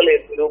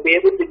hopefully we'll be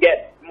able to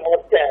get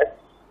more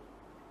tests.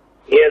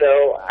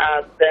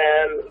 And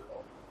then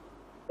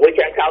we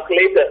can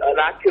calculate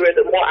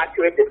a more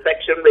accurate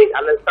infection rate,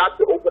 and then start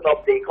to open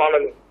up the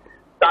economy,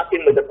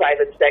 starting with the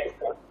private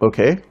sector.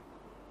 Okay.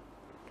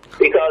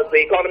 Because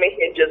the economy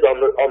hinges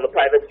on the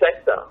private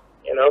sector,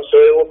 so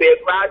it will be a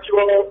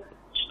gradual,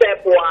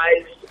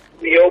 stepwise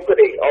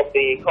reopening of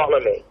the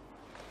economy,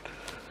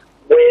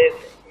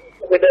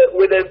 with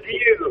a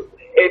view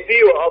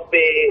of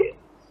the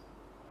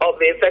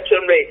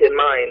infection rate in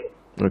mind.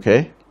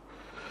 Okay.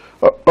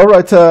 All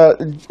right.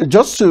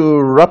 Just to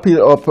wrap it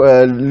up,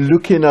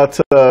 looking at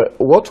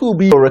what will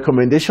be your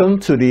recommendation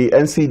to the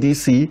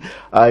NCDC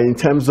in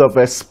terms of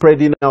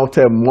spreading out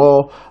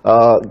more,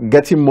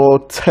 getting more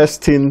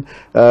testing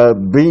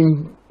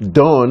being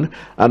done,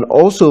 and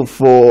also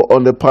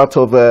on the part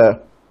of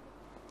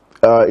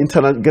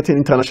getting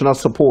international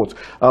support.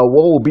 What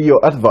will be your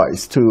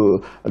advice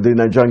to the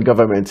Nigerian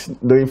government,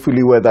 knowing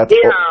fully where that?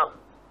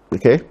 Yeah.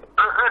 Okay.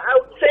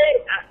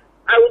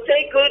 I would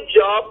say good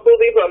job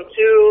moving from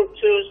two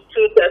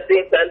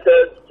testing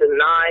centers to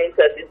 9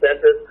 testing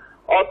centers,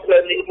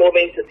 ultimately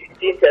moving to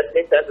 15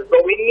 testing centers.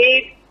 But we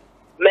need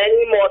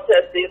many more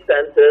testing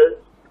centers.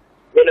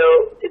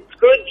 It's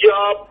good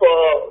job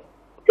for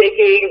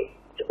taking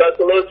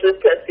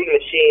tuberculosis testing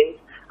machines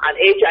and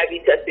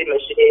HIV testing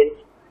machines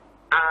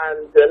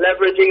and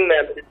leveraging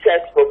them to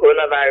test for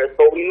coronavirus.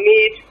 But we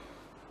need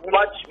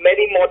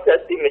many more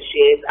testing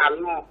machines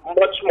and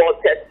much more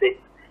testing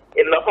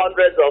in the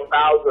hundreds of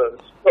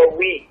thousands per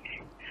week.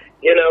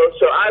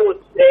 So I would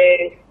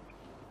say,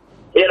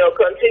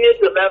 continue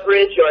to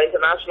leverage your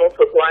international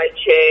supply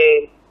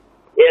chain,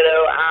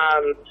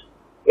 and,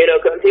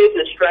 continue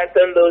to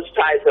strengthen those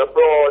ties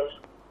abroad,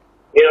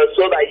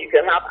 so that you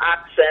can have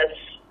access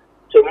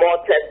to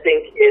more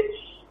testing kits,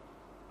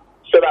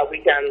 so that we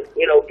can,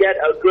 get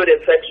a good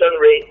infection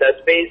rate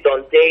that's based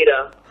on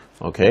data.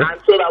 Okay. And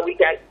so that we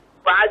can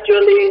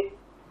gradually,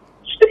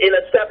 in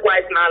a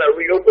stepwise manner,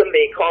 reopen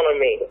the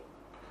economy.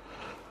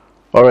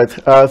 All right.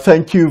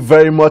 Thank you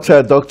very much,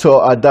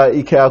 Dr. Ada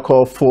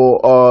Ikeoka,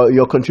 for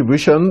your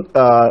contribution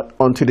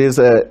on today's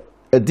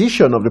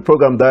edition of the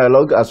program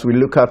Dialogue, as we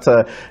look at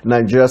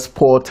Nigeria's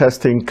poor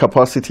testing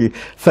capacity.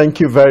 Thank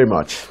you very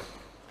much.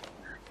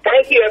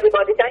 Thank you,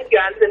 everybody. Thank you,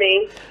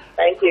 Anthony.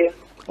 Thank you.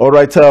 All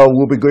right,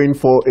 we'll be going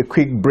for a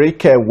quick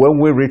break.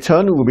 When we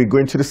return, we'll be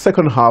going to the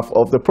second half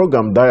of the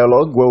program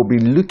Dialogue, where we'll be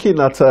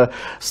looking at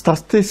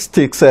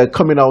statistics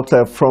coming out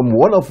from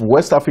one of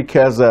West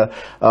Africa's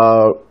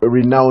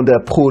renowned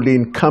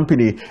polling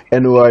company,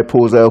 NOI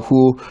Polls,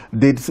 who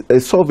did a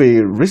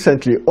survey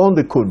recently on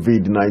the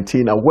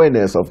COVID-19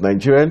 awareness of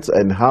Nigerians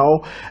and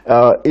how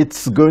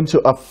it's going to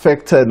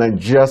affect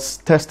Nigeria's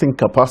testing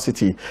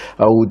capacity.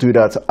 We'll do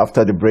that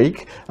after the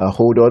break.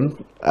 Hold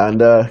on and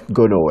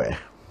go nowhere.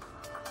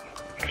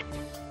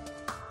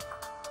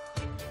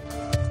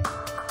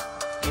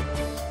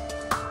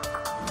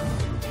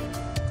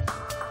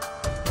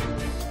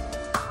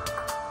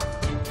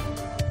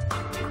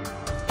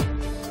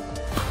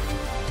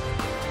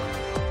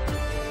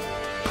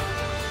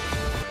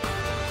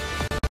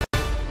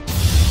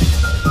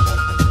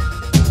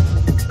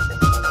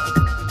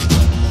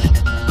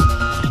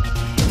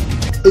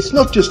 It's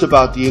not just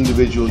about the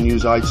individual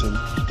news item,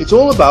 it's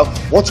all about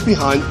what's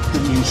behind the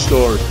news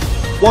story.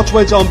 What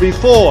went on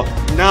before,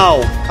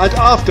 now and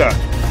after.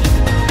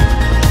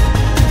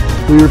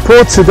 We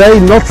report today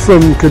not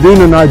from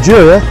Kaduna,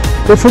 Nigeria,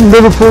 but from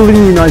Liverpool in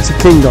the United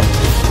Kingdom.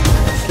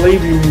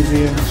 Slavery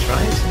Museum, that's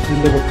right,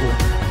 in Liverpool.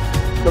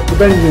 Dr.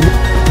 Benjamin.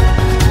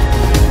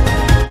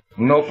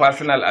 No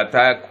personal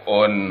attack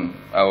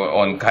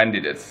on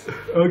candidates.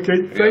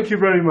 Okay, thank you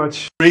very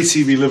much. Ray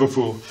TV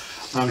Liverpool.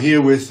 I'm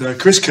here with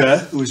Chris Kerr,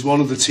 who is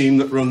one of the team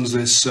that runs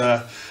this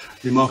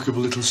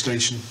remarkable little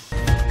station.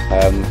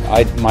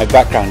 My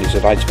background is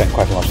that I'd spent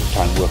quite a lot of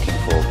time working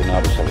for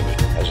Bernardo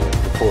Television as a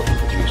reporter and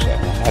producer,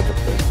 and I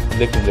had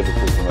lived in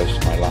Liverpool for most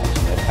of my life,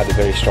 and I've had a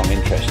very strong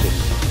interest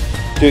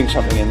in doing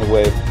something in the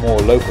way of more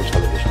local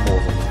television,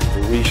 more than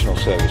the regional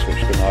service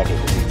which Bernardo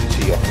and the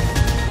BBC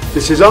offer.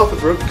 This is Arthur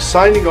Brooks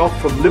signing off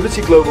from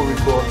Liberty Global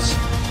Reports,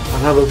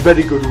 and have a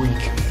very good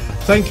week.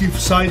 Thank you,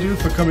 Saidu,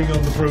 for coming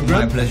on the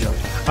programme. My pleasure.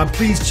 And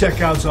please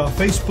check out our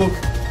Facebook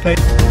page.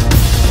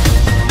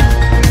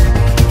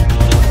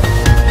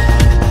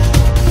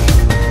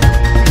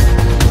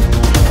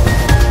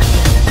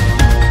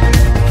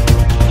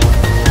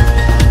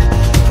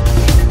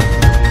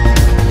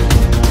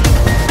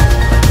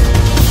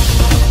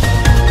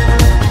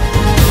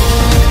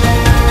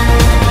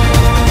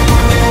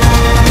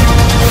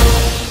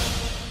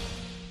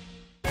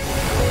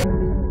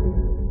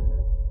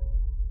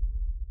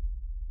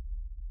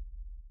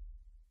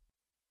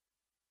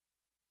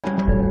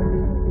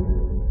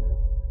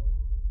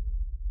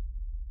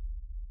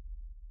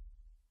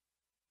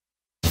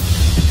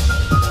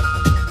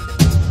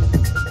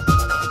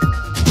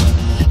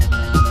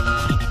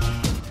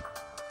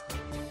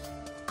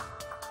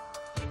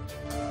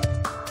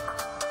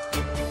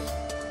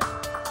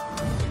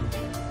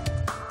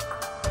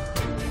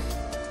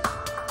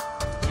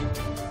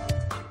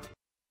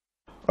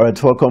 All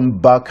right, welcome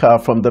back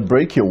from the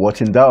break. You're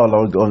watching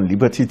Dialogue on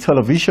Liberty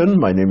Television.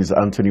 My name is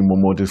Anthony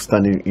Momodu,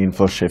 standing in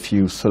for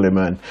Shefiu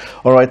Suleiman.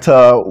 All right,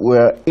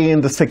 we're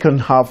in the second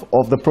half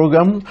of the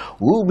program.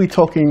 We'll be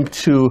talking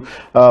to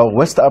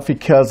West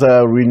Africa's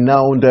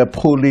renowned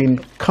polling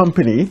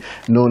company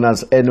known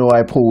as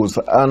NOI Polls,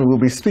 and we'll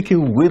be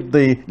speaking with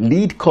the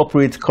lead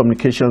corporate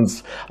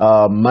communications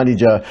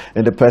manager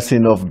in the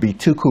person of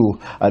Bituku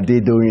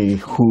Adedoyin,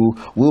 who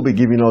will be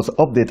giving us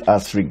update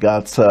as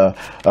regards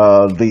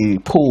the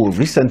poll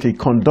recently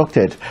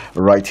conducted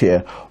right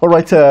here. All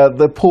right,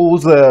 the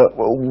polls,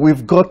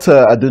 we've got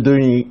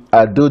Adedoyin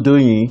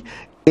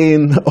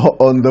in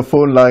on the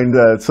phone line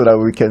so that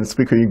we can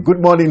speak with you.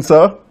 Good morning,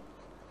 sir.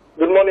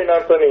 Good morning,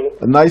 Anthony.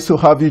 Nice to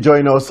have you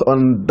join us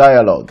on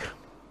Dialogue.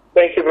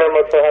 Thank you very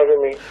much for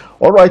having me.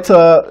 All right,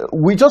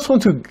 we just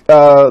want to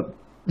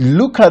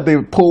look at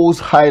the polls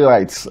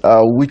highlights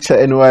which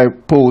NOI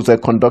polls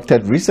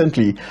conducted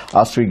recently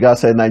as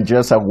regards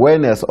Nigeria's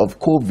awareness of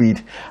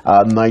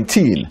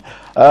COVID-19.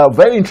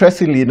 Very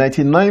interestingly,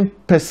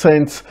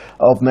 99%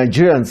 of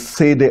Nigerians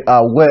say they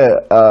are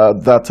aware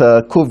that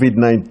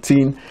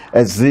COVID-19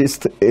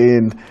 exists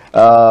in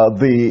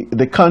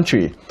the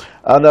country.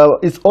 And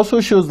it also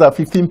shows that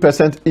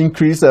 15%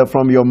 increase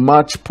from your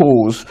March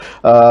polls,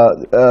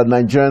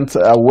 Nigerians'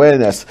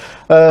 awareness.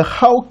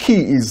 How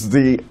key is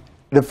the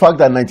fact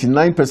that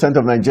 99%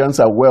 of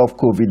Nigerians are aware of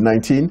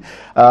COVID-19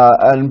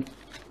 and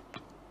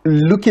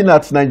looking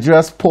at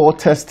Nigeria's poor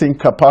testing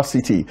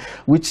capacity,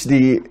 which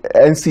the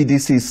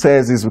NCDC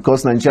says is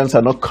because Nigerians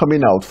are not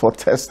coming out for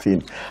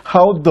testing.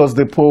 How does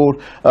the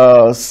poll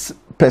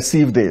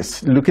perceive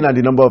this, looking at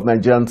the number of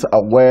Nigerians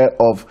aware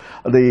of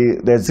the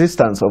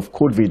existence of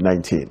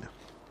COVID-19?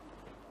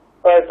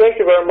 Thank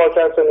you very much,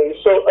 Anthony.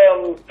 So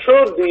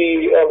through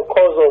the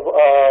course of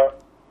our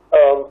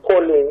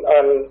polling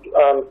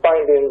and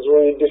findings,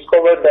 we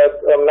discovered that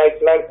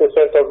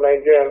 99% of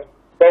Nigerians.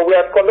 But we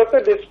had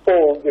conducted this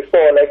poll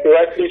before, like you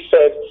rightly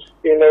said,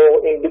 you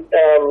know,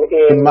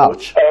 in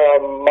March.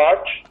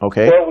 March,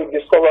 okay, where we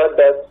discovered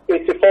that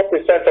 84%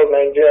 of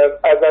Nigerians,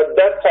 as at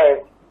that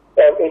time,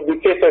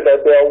 indicated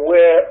that they are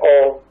aware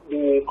of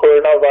the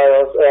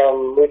coronavirus,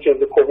 which is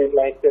the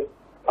COVID-19.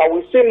 And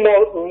we see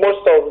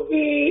most of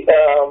the,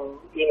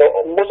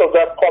 most of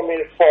that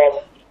coming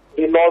from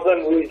the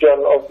northern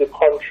region of the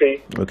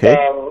country. Okay.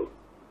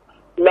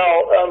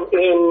 Now,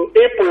 in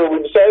April, we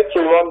decided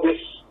to run this,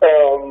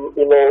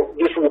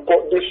 this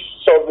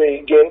survey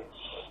again,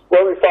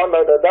 where we found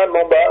out that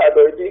number had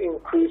already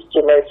increased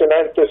to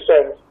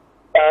 99%,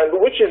 and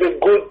which is a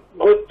good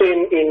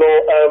thing,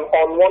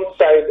 on one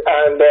side,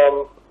 and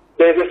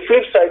there's a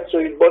flip side to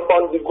it. But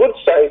on the good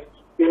side,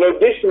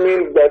 this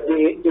means that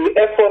the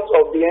efforts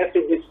of the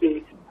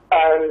NCDC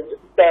and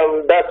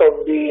that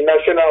of the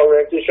National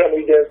Orientation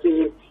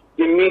Agency,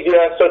 the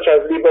media such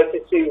as Liberty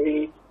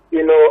TV,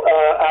 and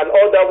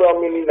other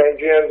well-meaning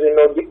Nigerians,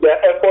 their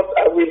efforts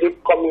are really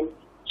coming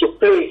to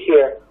play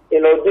here.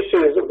 This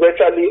is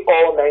virtually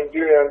all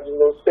Nigerians,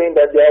 saying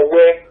that they are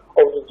aware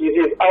of the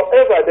disease.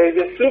 However, there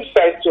is a flip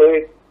side to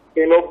it.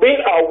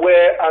 Being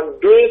aware and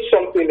doing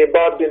something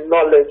about the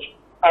knowledge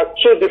are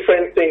two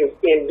different things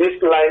in this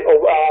line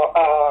of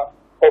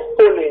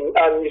polling,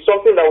 and it's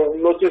something that we've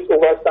noticed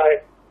over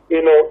time.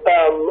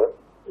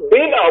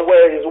 Being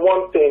aware is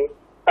one thing,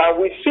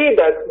 and we see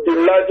that the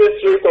largest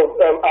rate of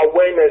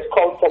awareness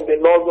comes from the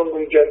northern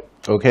region.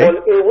 Okay.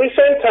 But in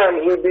recent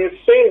times, we've been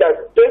seeing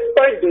that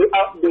despite the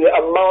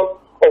amount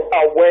of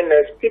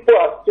awareness, people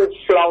are still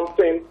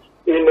flaunting,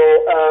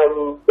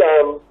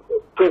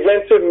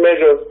 preventive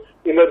measures,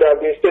 that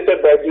have been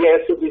stated by the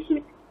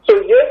NCDC. So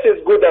yes,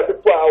 it's good that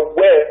people are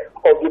aware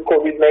of the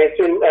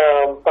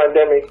COVID-19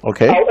 pandemic.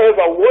 Okay.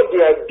 However, what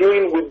they are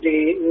doing with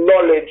the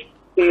knowledge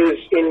is,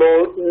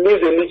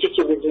 leaves a little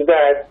to be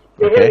desired.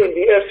 Even in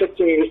the FCT,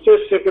 you still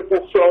see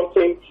people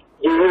flaunting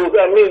the rules.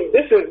 I mean,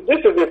 this is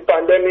a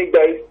pandemic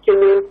that is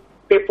killing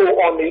people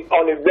on a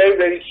very,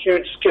 very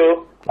huge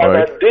scale. And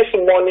right. this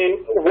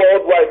morning,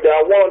 worldwide, there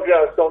are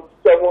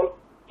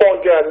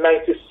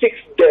 496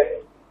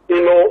 deaths,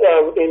 in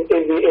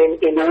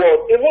the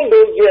world. Even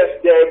though, yes,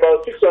 there are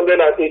about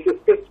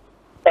 686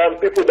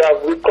 people that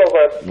have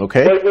recovered.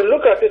 Okay. But if you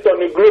look at it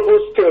on a global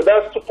scale,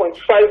 that's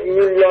 2.5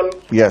 million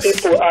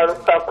people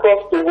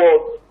across the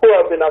world who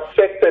have been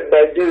affected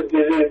by this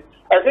disease.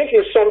 I think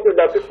it's something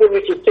that people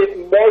need to take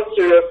more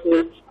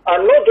seriously and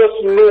not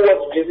just know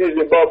what disease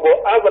is about, but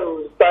have an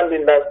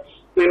understanding that,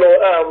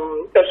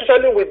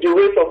 especially with the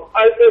rate of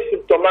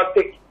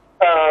asymptomatic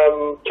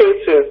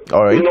cases,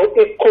 all right.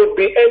 It could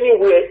be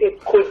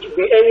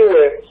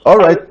anywhere. All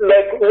right. And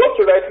like what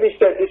you rightly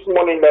said this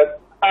morning,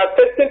 that our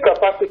testing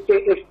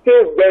capacity is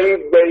still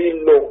very, very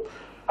low.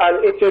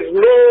 And it is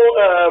no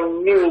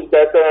news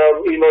that,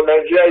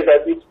 Nigeria is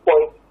at this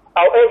point.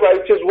 However,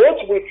 it is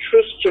what we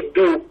choose to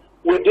do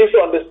with this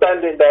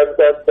understanding that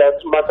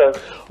matters.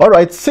 All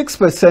right,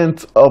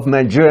 6% of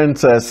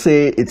Nigerians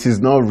say it is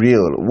not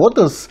real. What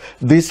does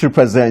this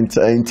represent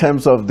in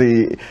terms of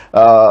the,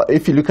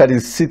 if you look at the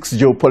 6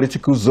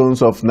 geopolitical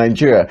zones of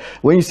Nigeria,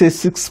 when you say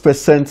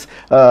 6%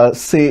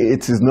 say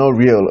it is not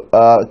real,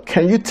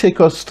 can you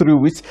take us through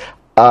which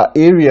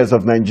areas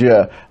of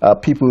Nigeria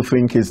people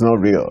think is not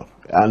real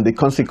and the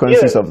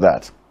consequences of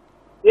that?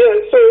 Yeah,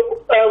 so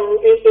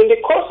in the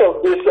course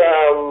of this,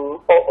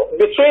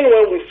 between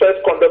when we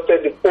first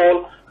conducted the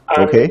poll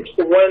and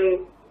when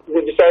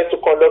we decided to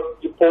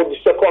conduct the poll, the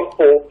second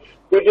poll,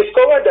 we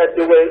discovered that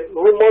there were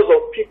rumors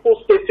of people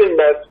stating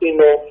that,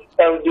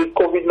 the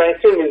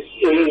COVID-19 is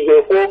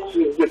a hoax,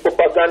 is a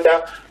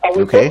propaganda, and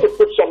we got to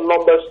put some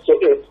numbers to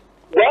it.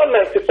 While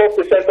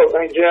 94% of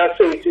Nigerians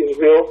say it is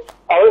real,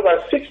 however,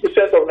 6%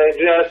 of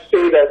Nigerians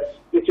say that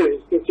it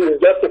is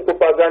just a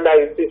propaganda,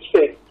 it is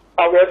fake.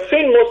 And we have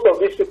seen most of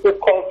these people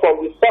come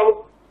from the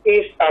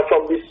southeast and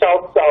from the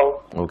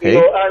south-south. Okay.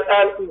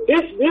 And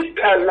this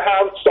can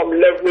have some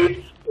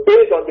leverage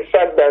based on the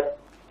fact that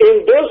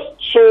in those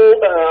two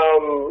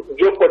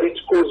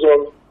geopolitical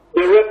zones,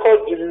 they record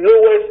the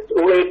lowest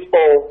rate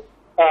of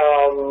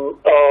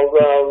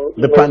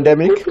the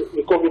pandemic,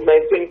 the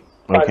COVID-19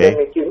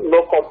 pandemic,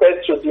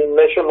 compared to the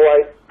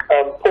nationwide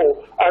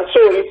poll. And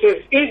so it is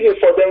easy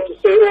for them to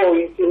say,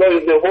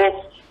 it's a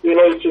hoax, it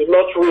is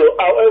not real.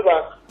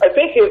 However, I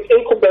think it's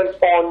incumbent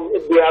on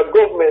their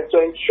government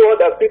to ensure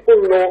that people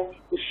know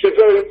the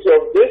severity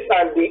of this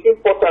and the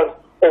importance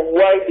of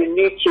why they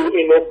need to,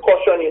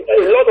 caution it.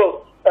 A lot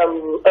of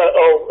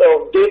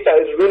data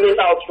is reeling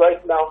out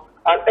right now,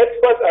 and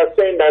experts are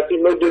saying that,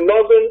 the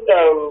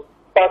northern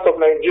part of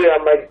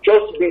Nigeria might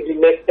just be the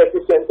next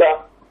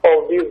epicenter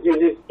of this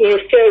disease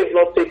if care is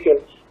not taken,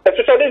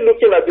 especially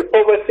looking at the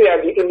poverty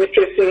and the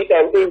illiteracy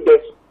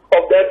index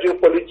of that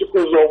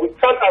geopolitical zone. We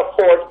can't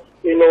afford,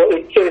 a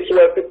case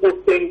where people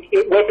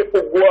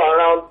go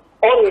around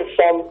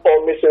uninformed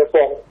or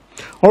misinformed.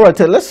 All right,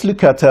 let's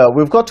look at,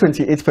 we've got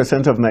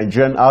 28% of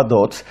Nigerian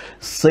adults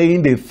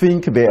saying they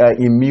think they are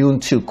immune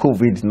to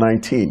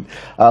COVID-19.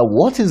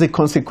 What is the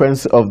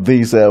consequence of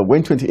this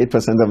when 28%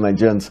 of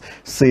Nigerians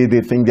say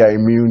they think they are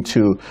immune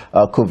to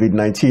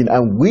COVID-19?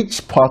 And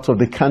which part of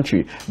the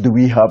country do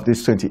we have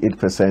this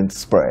 28%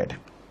 spread?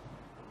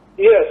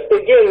 Yes,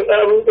 again,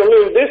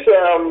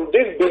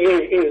 this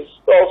belief is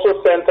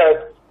also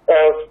centered,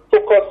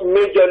 focused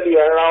majorly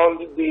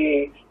around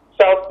the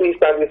southeast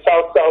and the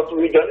south-south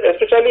region,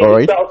 especially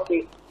the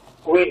southeast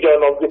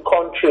region of the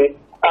country.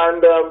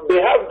 and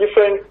they have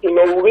different,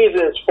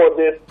 reasons for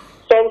this.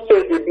 Some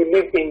say they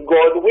believe in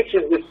God, which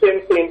is the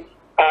same thing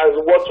as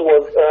what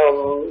was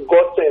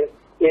gotten,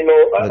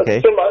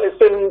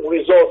 same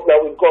results that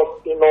we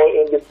got, in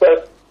the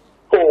first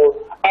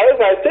poll.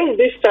 However, I think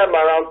this time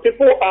around,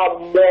 people are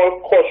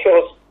more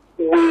cautious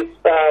with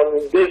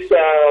this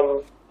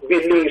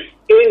belief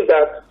in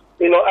that,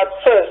 at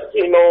first,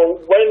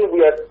 when we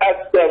had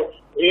asked them,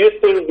 do you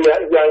think they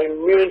are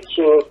immune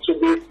to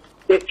this?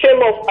 It came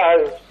off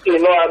as,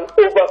 an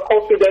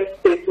overconfident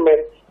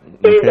statement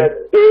saying that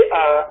they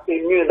are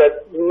immune,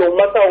 that no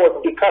matter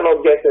what, they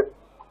cannot get it.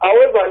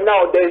 However,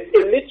 now there is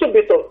a little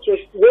bit of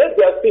twist where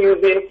they are still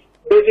using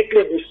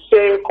basically the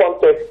same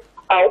context.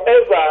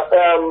 However,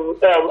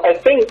 I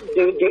think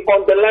the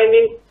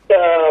underlying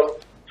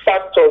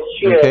factors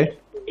here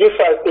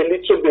differ a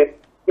little bit.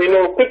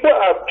 People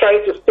are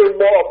trying to stay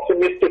more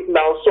optimistic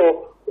now.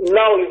 So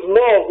now it's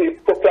more of a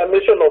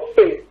proclamation of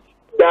faith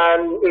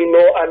than,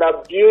 an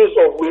abuse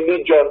of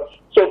religion.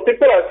 So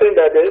people are saying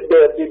that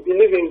they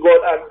believe in God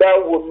and that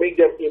will make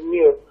them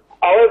immune.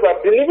 However,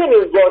 believing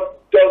in God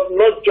does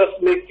not just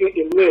make you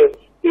immune.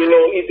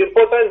 It's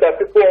important that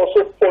people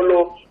also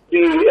follow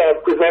the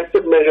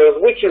preventive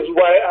measures, which is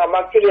why I'm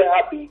actually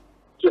happy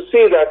to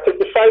see that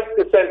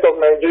 35% of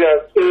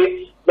Nigerians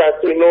say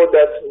that,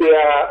 that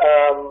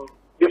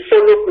they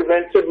follow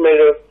preventive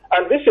measures.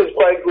 And this is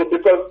quite good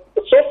because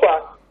so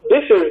far,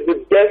 this is the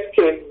best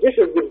case, this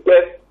is the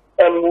best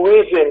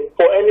reason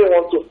for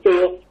anyone to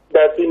feel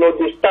that,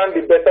 they stand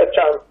the better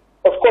chance.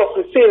 Of course,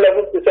 we see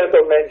 11%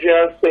 of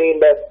Nigerians saying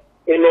that,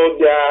 they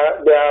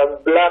are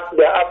black,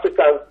 they are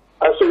Africans,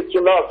 and so it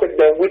will not affect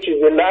them, which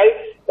is a lie.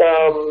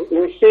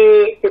 We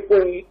see people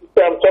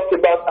talk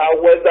about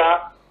our weather,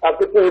 and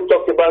people who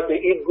talk about they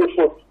eat good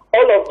food.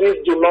 All of these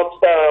do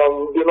not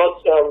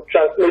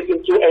translate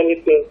into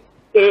anything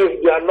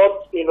if they are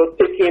not,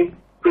 taking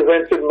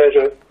preventive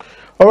measures.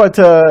 All right,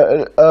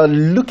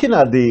 looking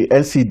at the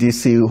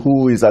NCDC,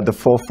 who is at the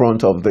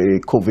forefront of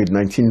the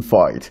COVID-19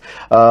 fight,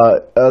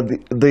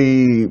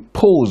 the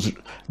polls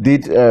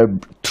did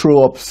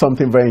throw up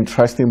something very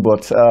interesting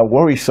but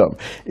worrisome.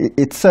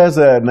 It says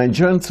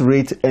Nigerians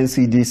rate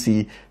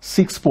NCDC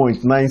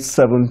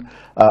 6.97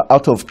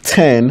 out of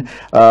 10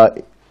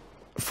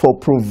 for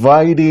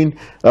providing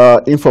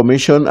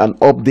information and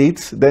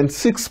updates. Then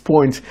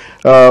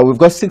we've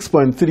got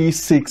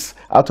 6.36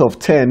 out of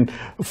 10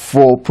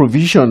 for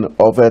provision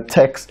of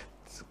text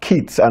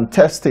kits and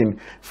testing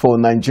for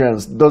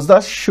Nigerians. Does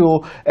that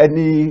show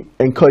any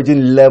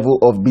encouraging level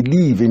of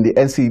belief in the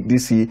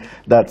NCDC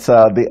that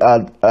they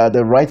are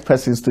the right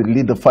persons to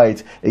lead the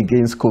fight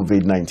against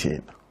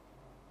COVID-19?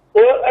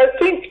 Well, I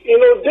think,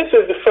 this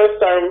is the first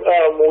time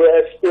we're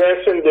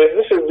experiencing this.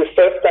 This is the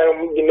first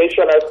time the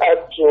nation has had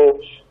to,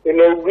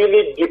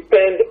 really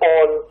depend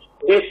on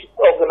this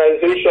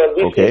organization,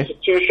 this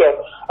institution.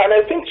 And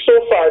I think so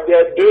far they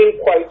are doing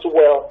quite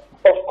well.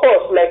 Of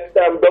course, like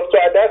Dr.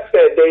 Adak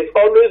said, there is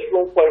always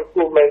room for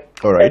improvement,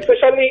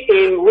 especially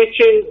in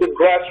reaching the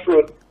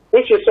grassroots,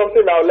 which is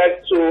something I would like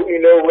to,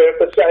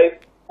 emphasize,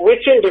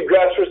 reaching the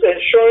grassroots,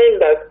 ensuring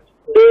that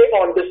they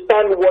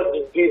understand what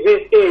the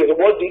disease is,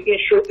 what the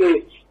issue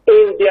is,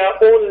 in their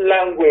own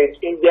language.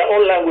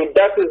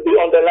 That is the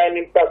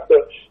underlying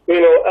factor,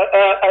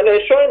 and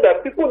ensuring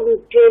that people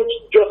don't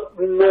just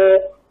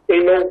know,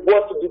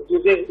 what the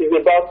disease is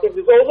about. It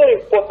is also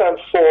important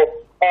for,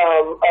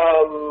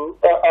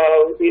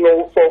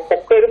 for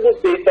credible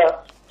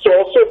data to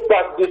also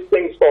back these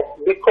things up,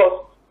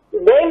 because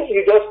when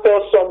you just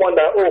tell someone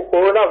that,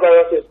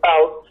 coronavirus is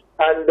out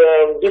and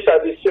these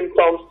are the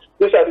symptoms,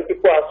 these are the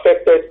people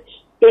affected,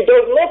 it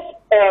does not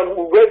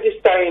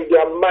register in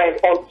their mind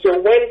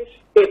until when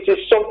it is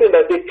something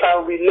that they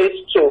can relate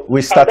to.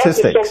 With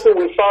statistics. And that is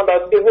something we found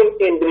out even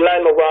in the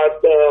line of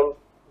our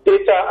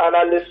data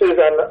analysis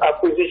and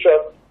acquisition.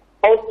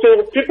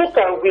 Until people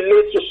can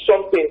relate to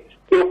something,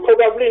 they'll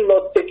probably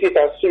not take it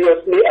as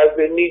seriously as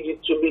they need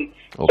it to be.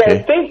 So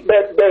I think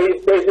that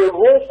there's a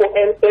room for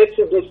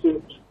NCDC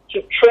to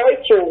try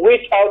to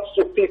reach out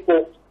to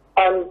people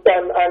and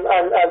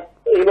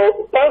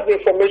pass the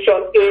information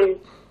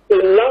in a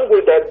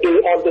language that they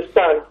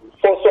understand.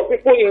 For some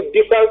people it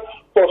differs,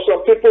 for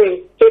some people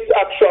it takes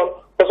action,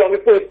 for some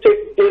people it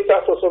takes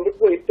data, for some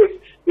people it takes,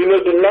 the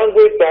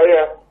language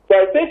barrier.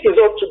 But I think it's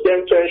up to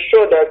them to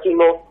ensure that,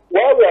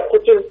 while we are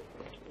putting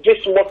this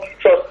much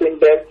trust in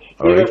them,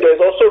 there's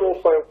also room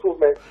for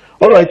improvement.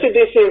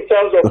 NCDC in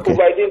terms of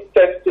providing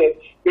testing,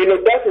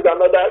 that is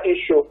another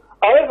issue.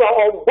 However,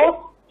 on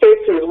both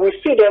cases, we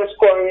see them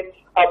scoring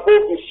above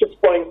the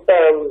 6.0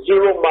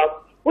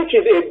 mark, which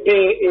is a B,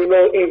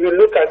 if you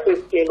look at it,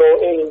 in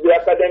the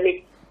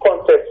academic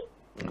context.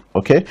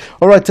 Okay.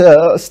 All right.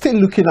 Still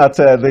looking at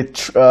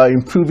the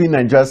improving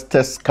Nigeria's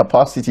test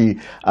capacity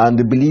and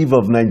the belief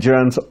of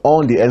Nigerians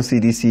on the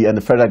NCDC and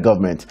the federal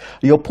government.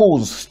 Your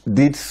polls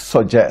did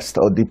suggest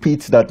or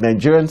depict that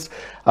Nigerians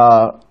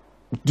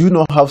do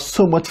not have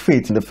so much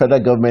faith in the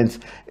federal government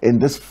in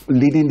this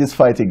leading this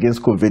fight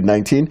against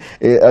COVID-19.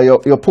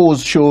 Your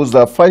polls shows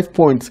that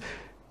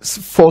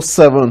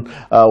 4.7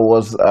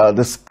 was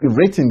the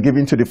rating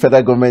given to the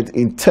federal government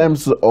in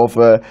terms of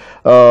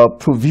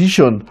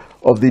provision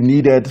of the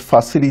needed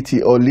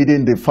facility or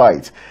leading the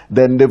fight.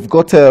 Then they've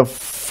got a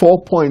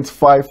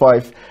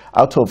 4.55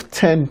 out of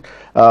 10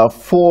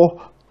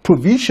 for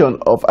provision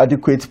of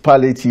adequate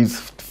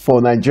palliatives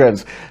for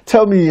Nigerians.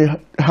 Tell me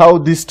how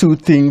these two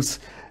things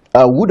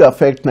would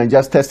affect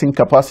Nigeria's testing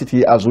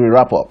capacity as we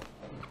wrap up.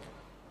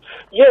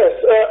 Yes,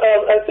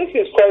 I think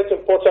it's quite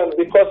important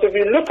because if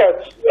you look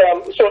at,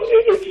 so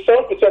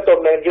 87%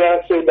 of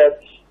Nigerians say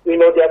that, they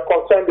are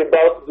concerned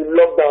about the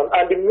lockdown.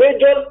 And the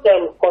major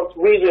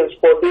reasons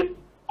for this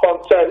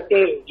concern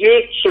is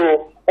due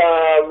to,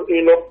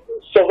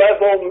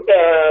 survival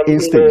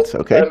instincts,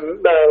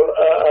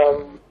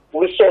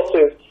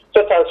 resources,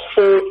 such as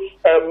food,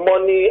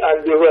 money,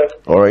 and the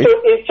rest. All right. So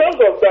in terms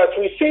of that,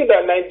 we see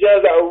that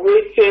Nigerians are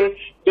rating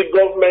the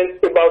government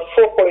about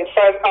 4.5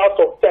 out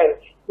of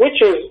 10. Which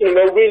is,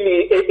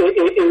 really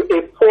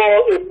a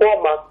poor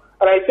mark.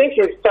 And I think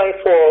it's time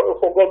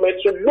for government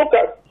to look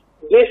at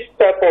this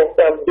type of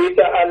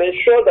data and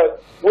ensure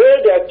that where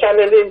they are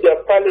channeling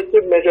their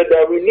palliative measure,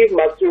 their relief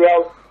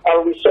materials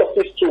and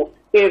resources to,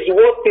 is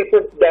what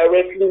people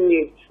directly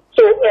need.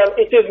 So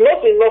it is not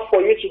enough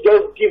for you to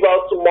just give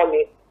out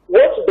money.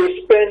 What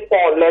they spend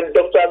on, like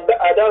Dr.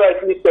 Ada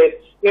rightly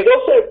said, is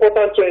also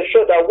important to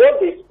ensure that what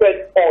they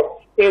spend on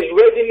is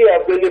readily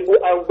available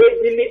and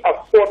readily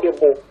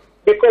affordable.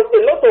 Because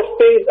a lot of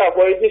things have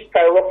already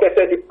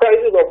skyrocketed, the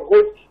prices of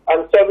goods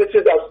and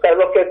services have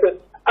skyrocketed,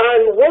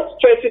 and what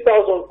 20,000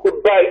 could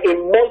buy a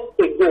month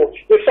ago,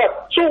 in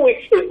fact 2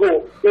 weeks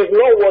ago, is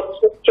not what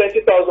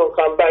 20,000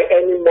 can buy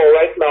anymore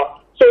right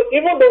now. So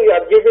even though we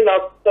are giving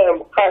out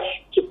cash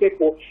to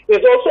people,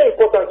 it's also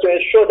important to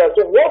ensure that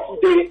what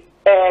they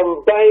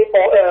buy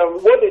or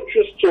what they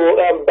choose to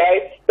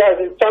buy,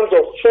 that in terms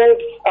of food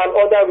and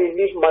other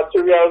relief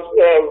materials,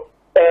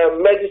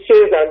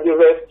 medicines and the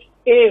rest,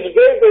 is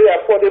very, very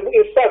affordable.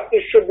 In fact,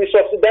 it should be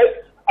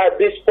subsidized at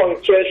this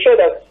point to ensure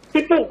that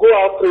people go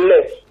out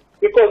less.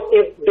 Because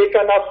if they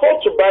can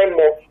afford to buy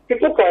more,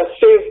 people can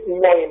save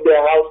more in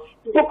their house,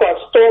 people can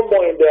store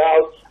more in their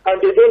house, and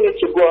they don't need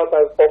to go out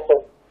and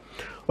suffer.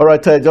 All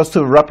right, just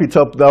to wrap it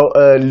up now,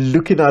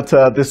 looking at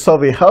the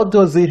survey, how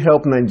does it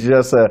help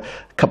Nigeria's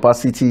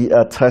capacity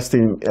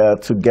testing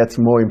to get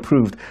more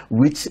improved?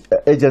 Which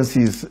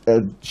agencies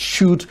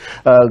should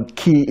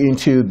key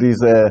into this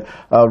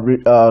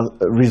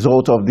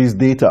result of this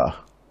data?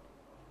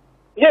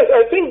 Yes,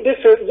 I think this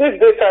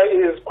data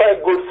is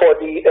quite good for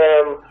the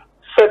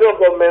federal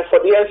government, for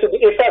the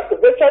NCD. In fact,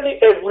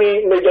 virtually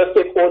every major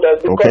stakeholder,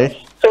 because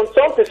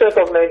some percent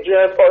of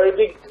Nigerians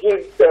already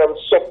give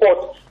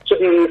support to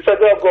the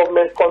federal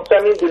government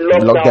concerning the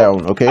lockdown.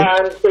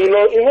 And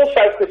even 5%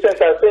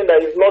 are saying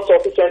that it's not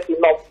sufficient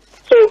enough.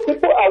 So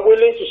people are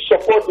willing to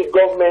support the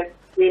government,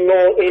 in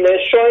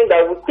ensuring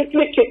that we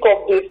quickly kick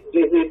off this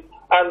disease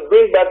and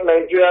bring back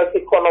Nigeria's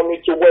economy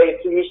to where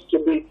it used to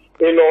be,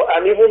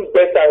 and even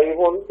better,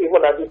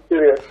 even at this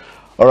period.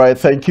 All right,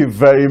 thank you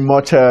very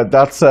much.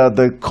 That's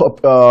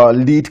the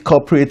lead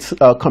corporate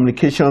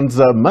communications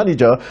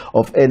manager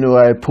of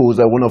NOI Polls,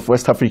 one of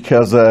West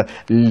Africa's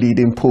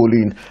leading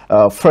polling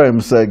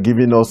firms,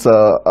 giving us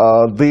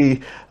the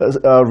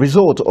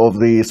result of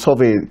the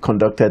survey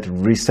conducted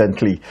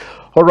recently.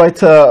 All right,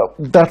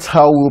 that's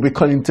how we'll be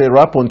calling it a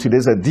wrap on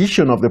today's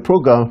edition of the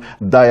program,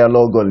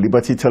 Dialogue on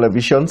Liberty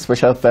Television.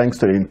 Special thanks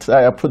to the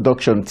entire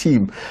production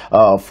team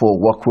for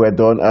work well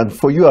done, and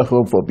for you at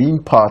home for being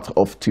part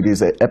of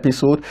today's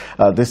episode.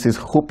 This is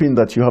hoping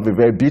that you have a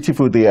very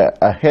beautiful day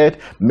ahead.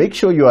 Make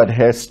sure you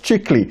adhere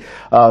strictly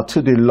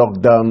to the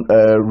lockdown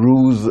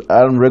rules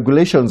and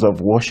regulations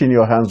of washing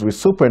your hands with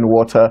soap and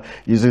water,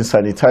 using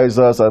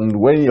sanitizers, and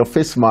wearing your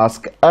face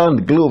mask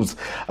and gloves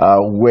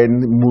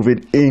when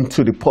moving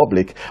into the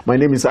public. My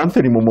name is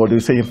Anthony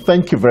Momodu, saying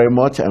thank you very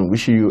much and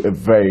wishing you a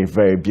very,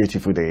 very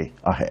beautiful day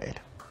ahead.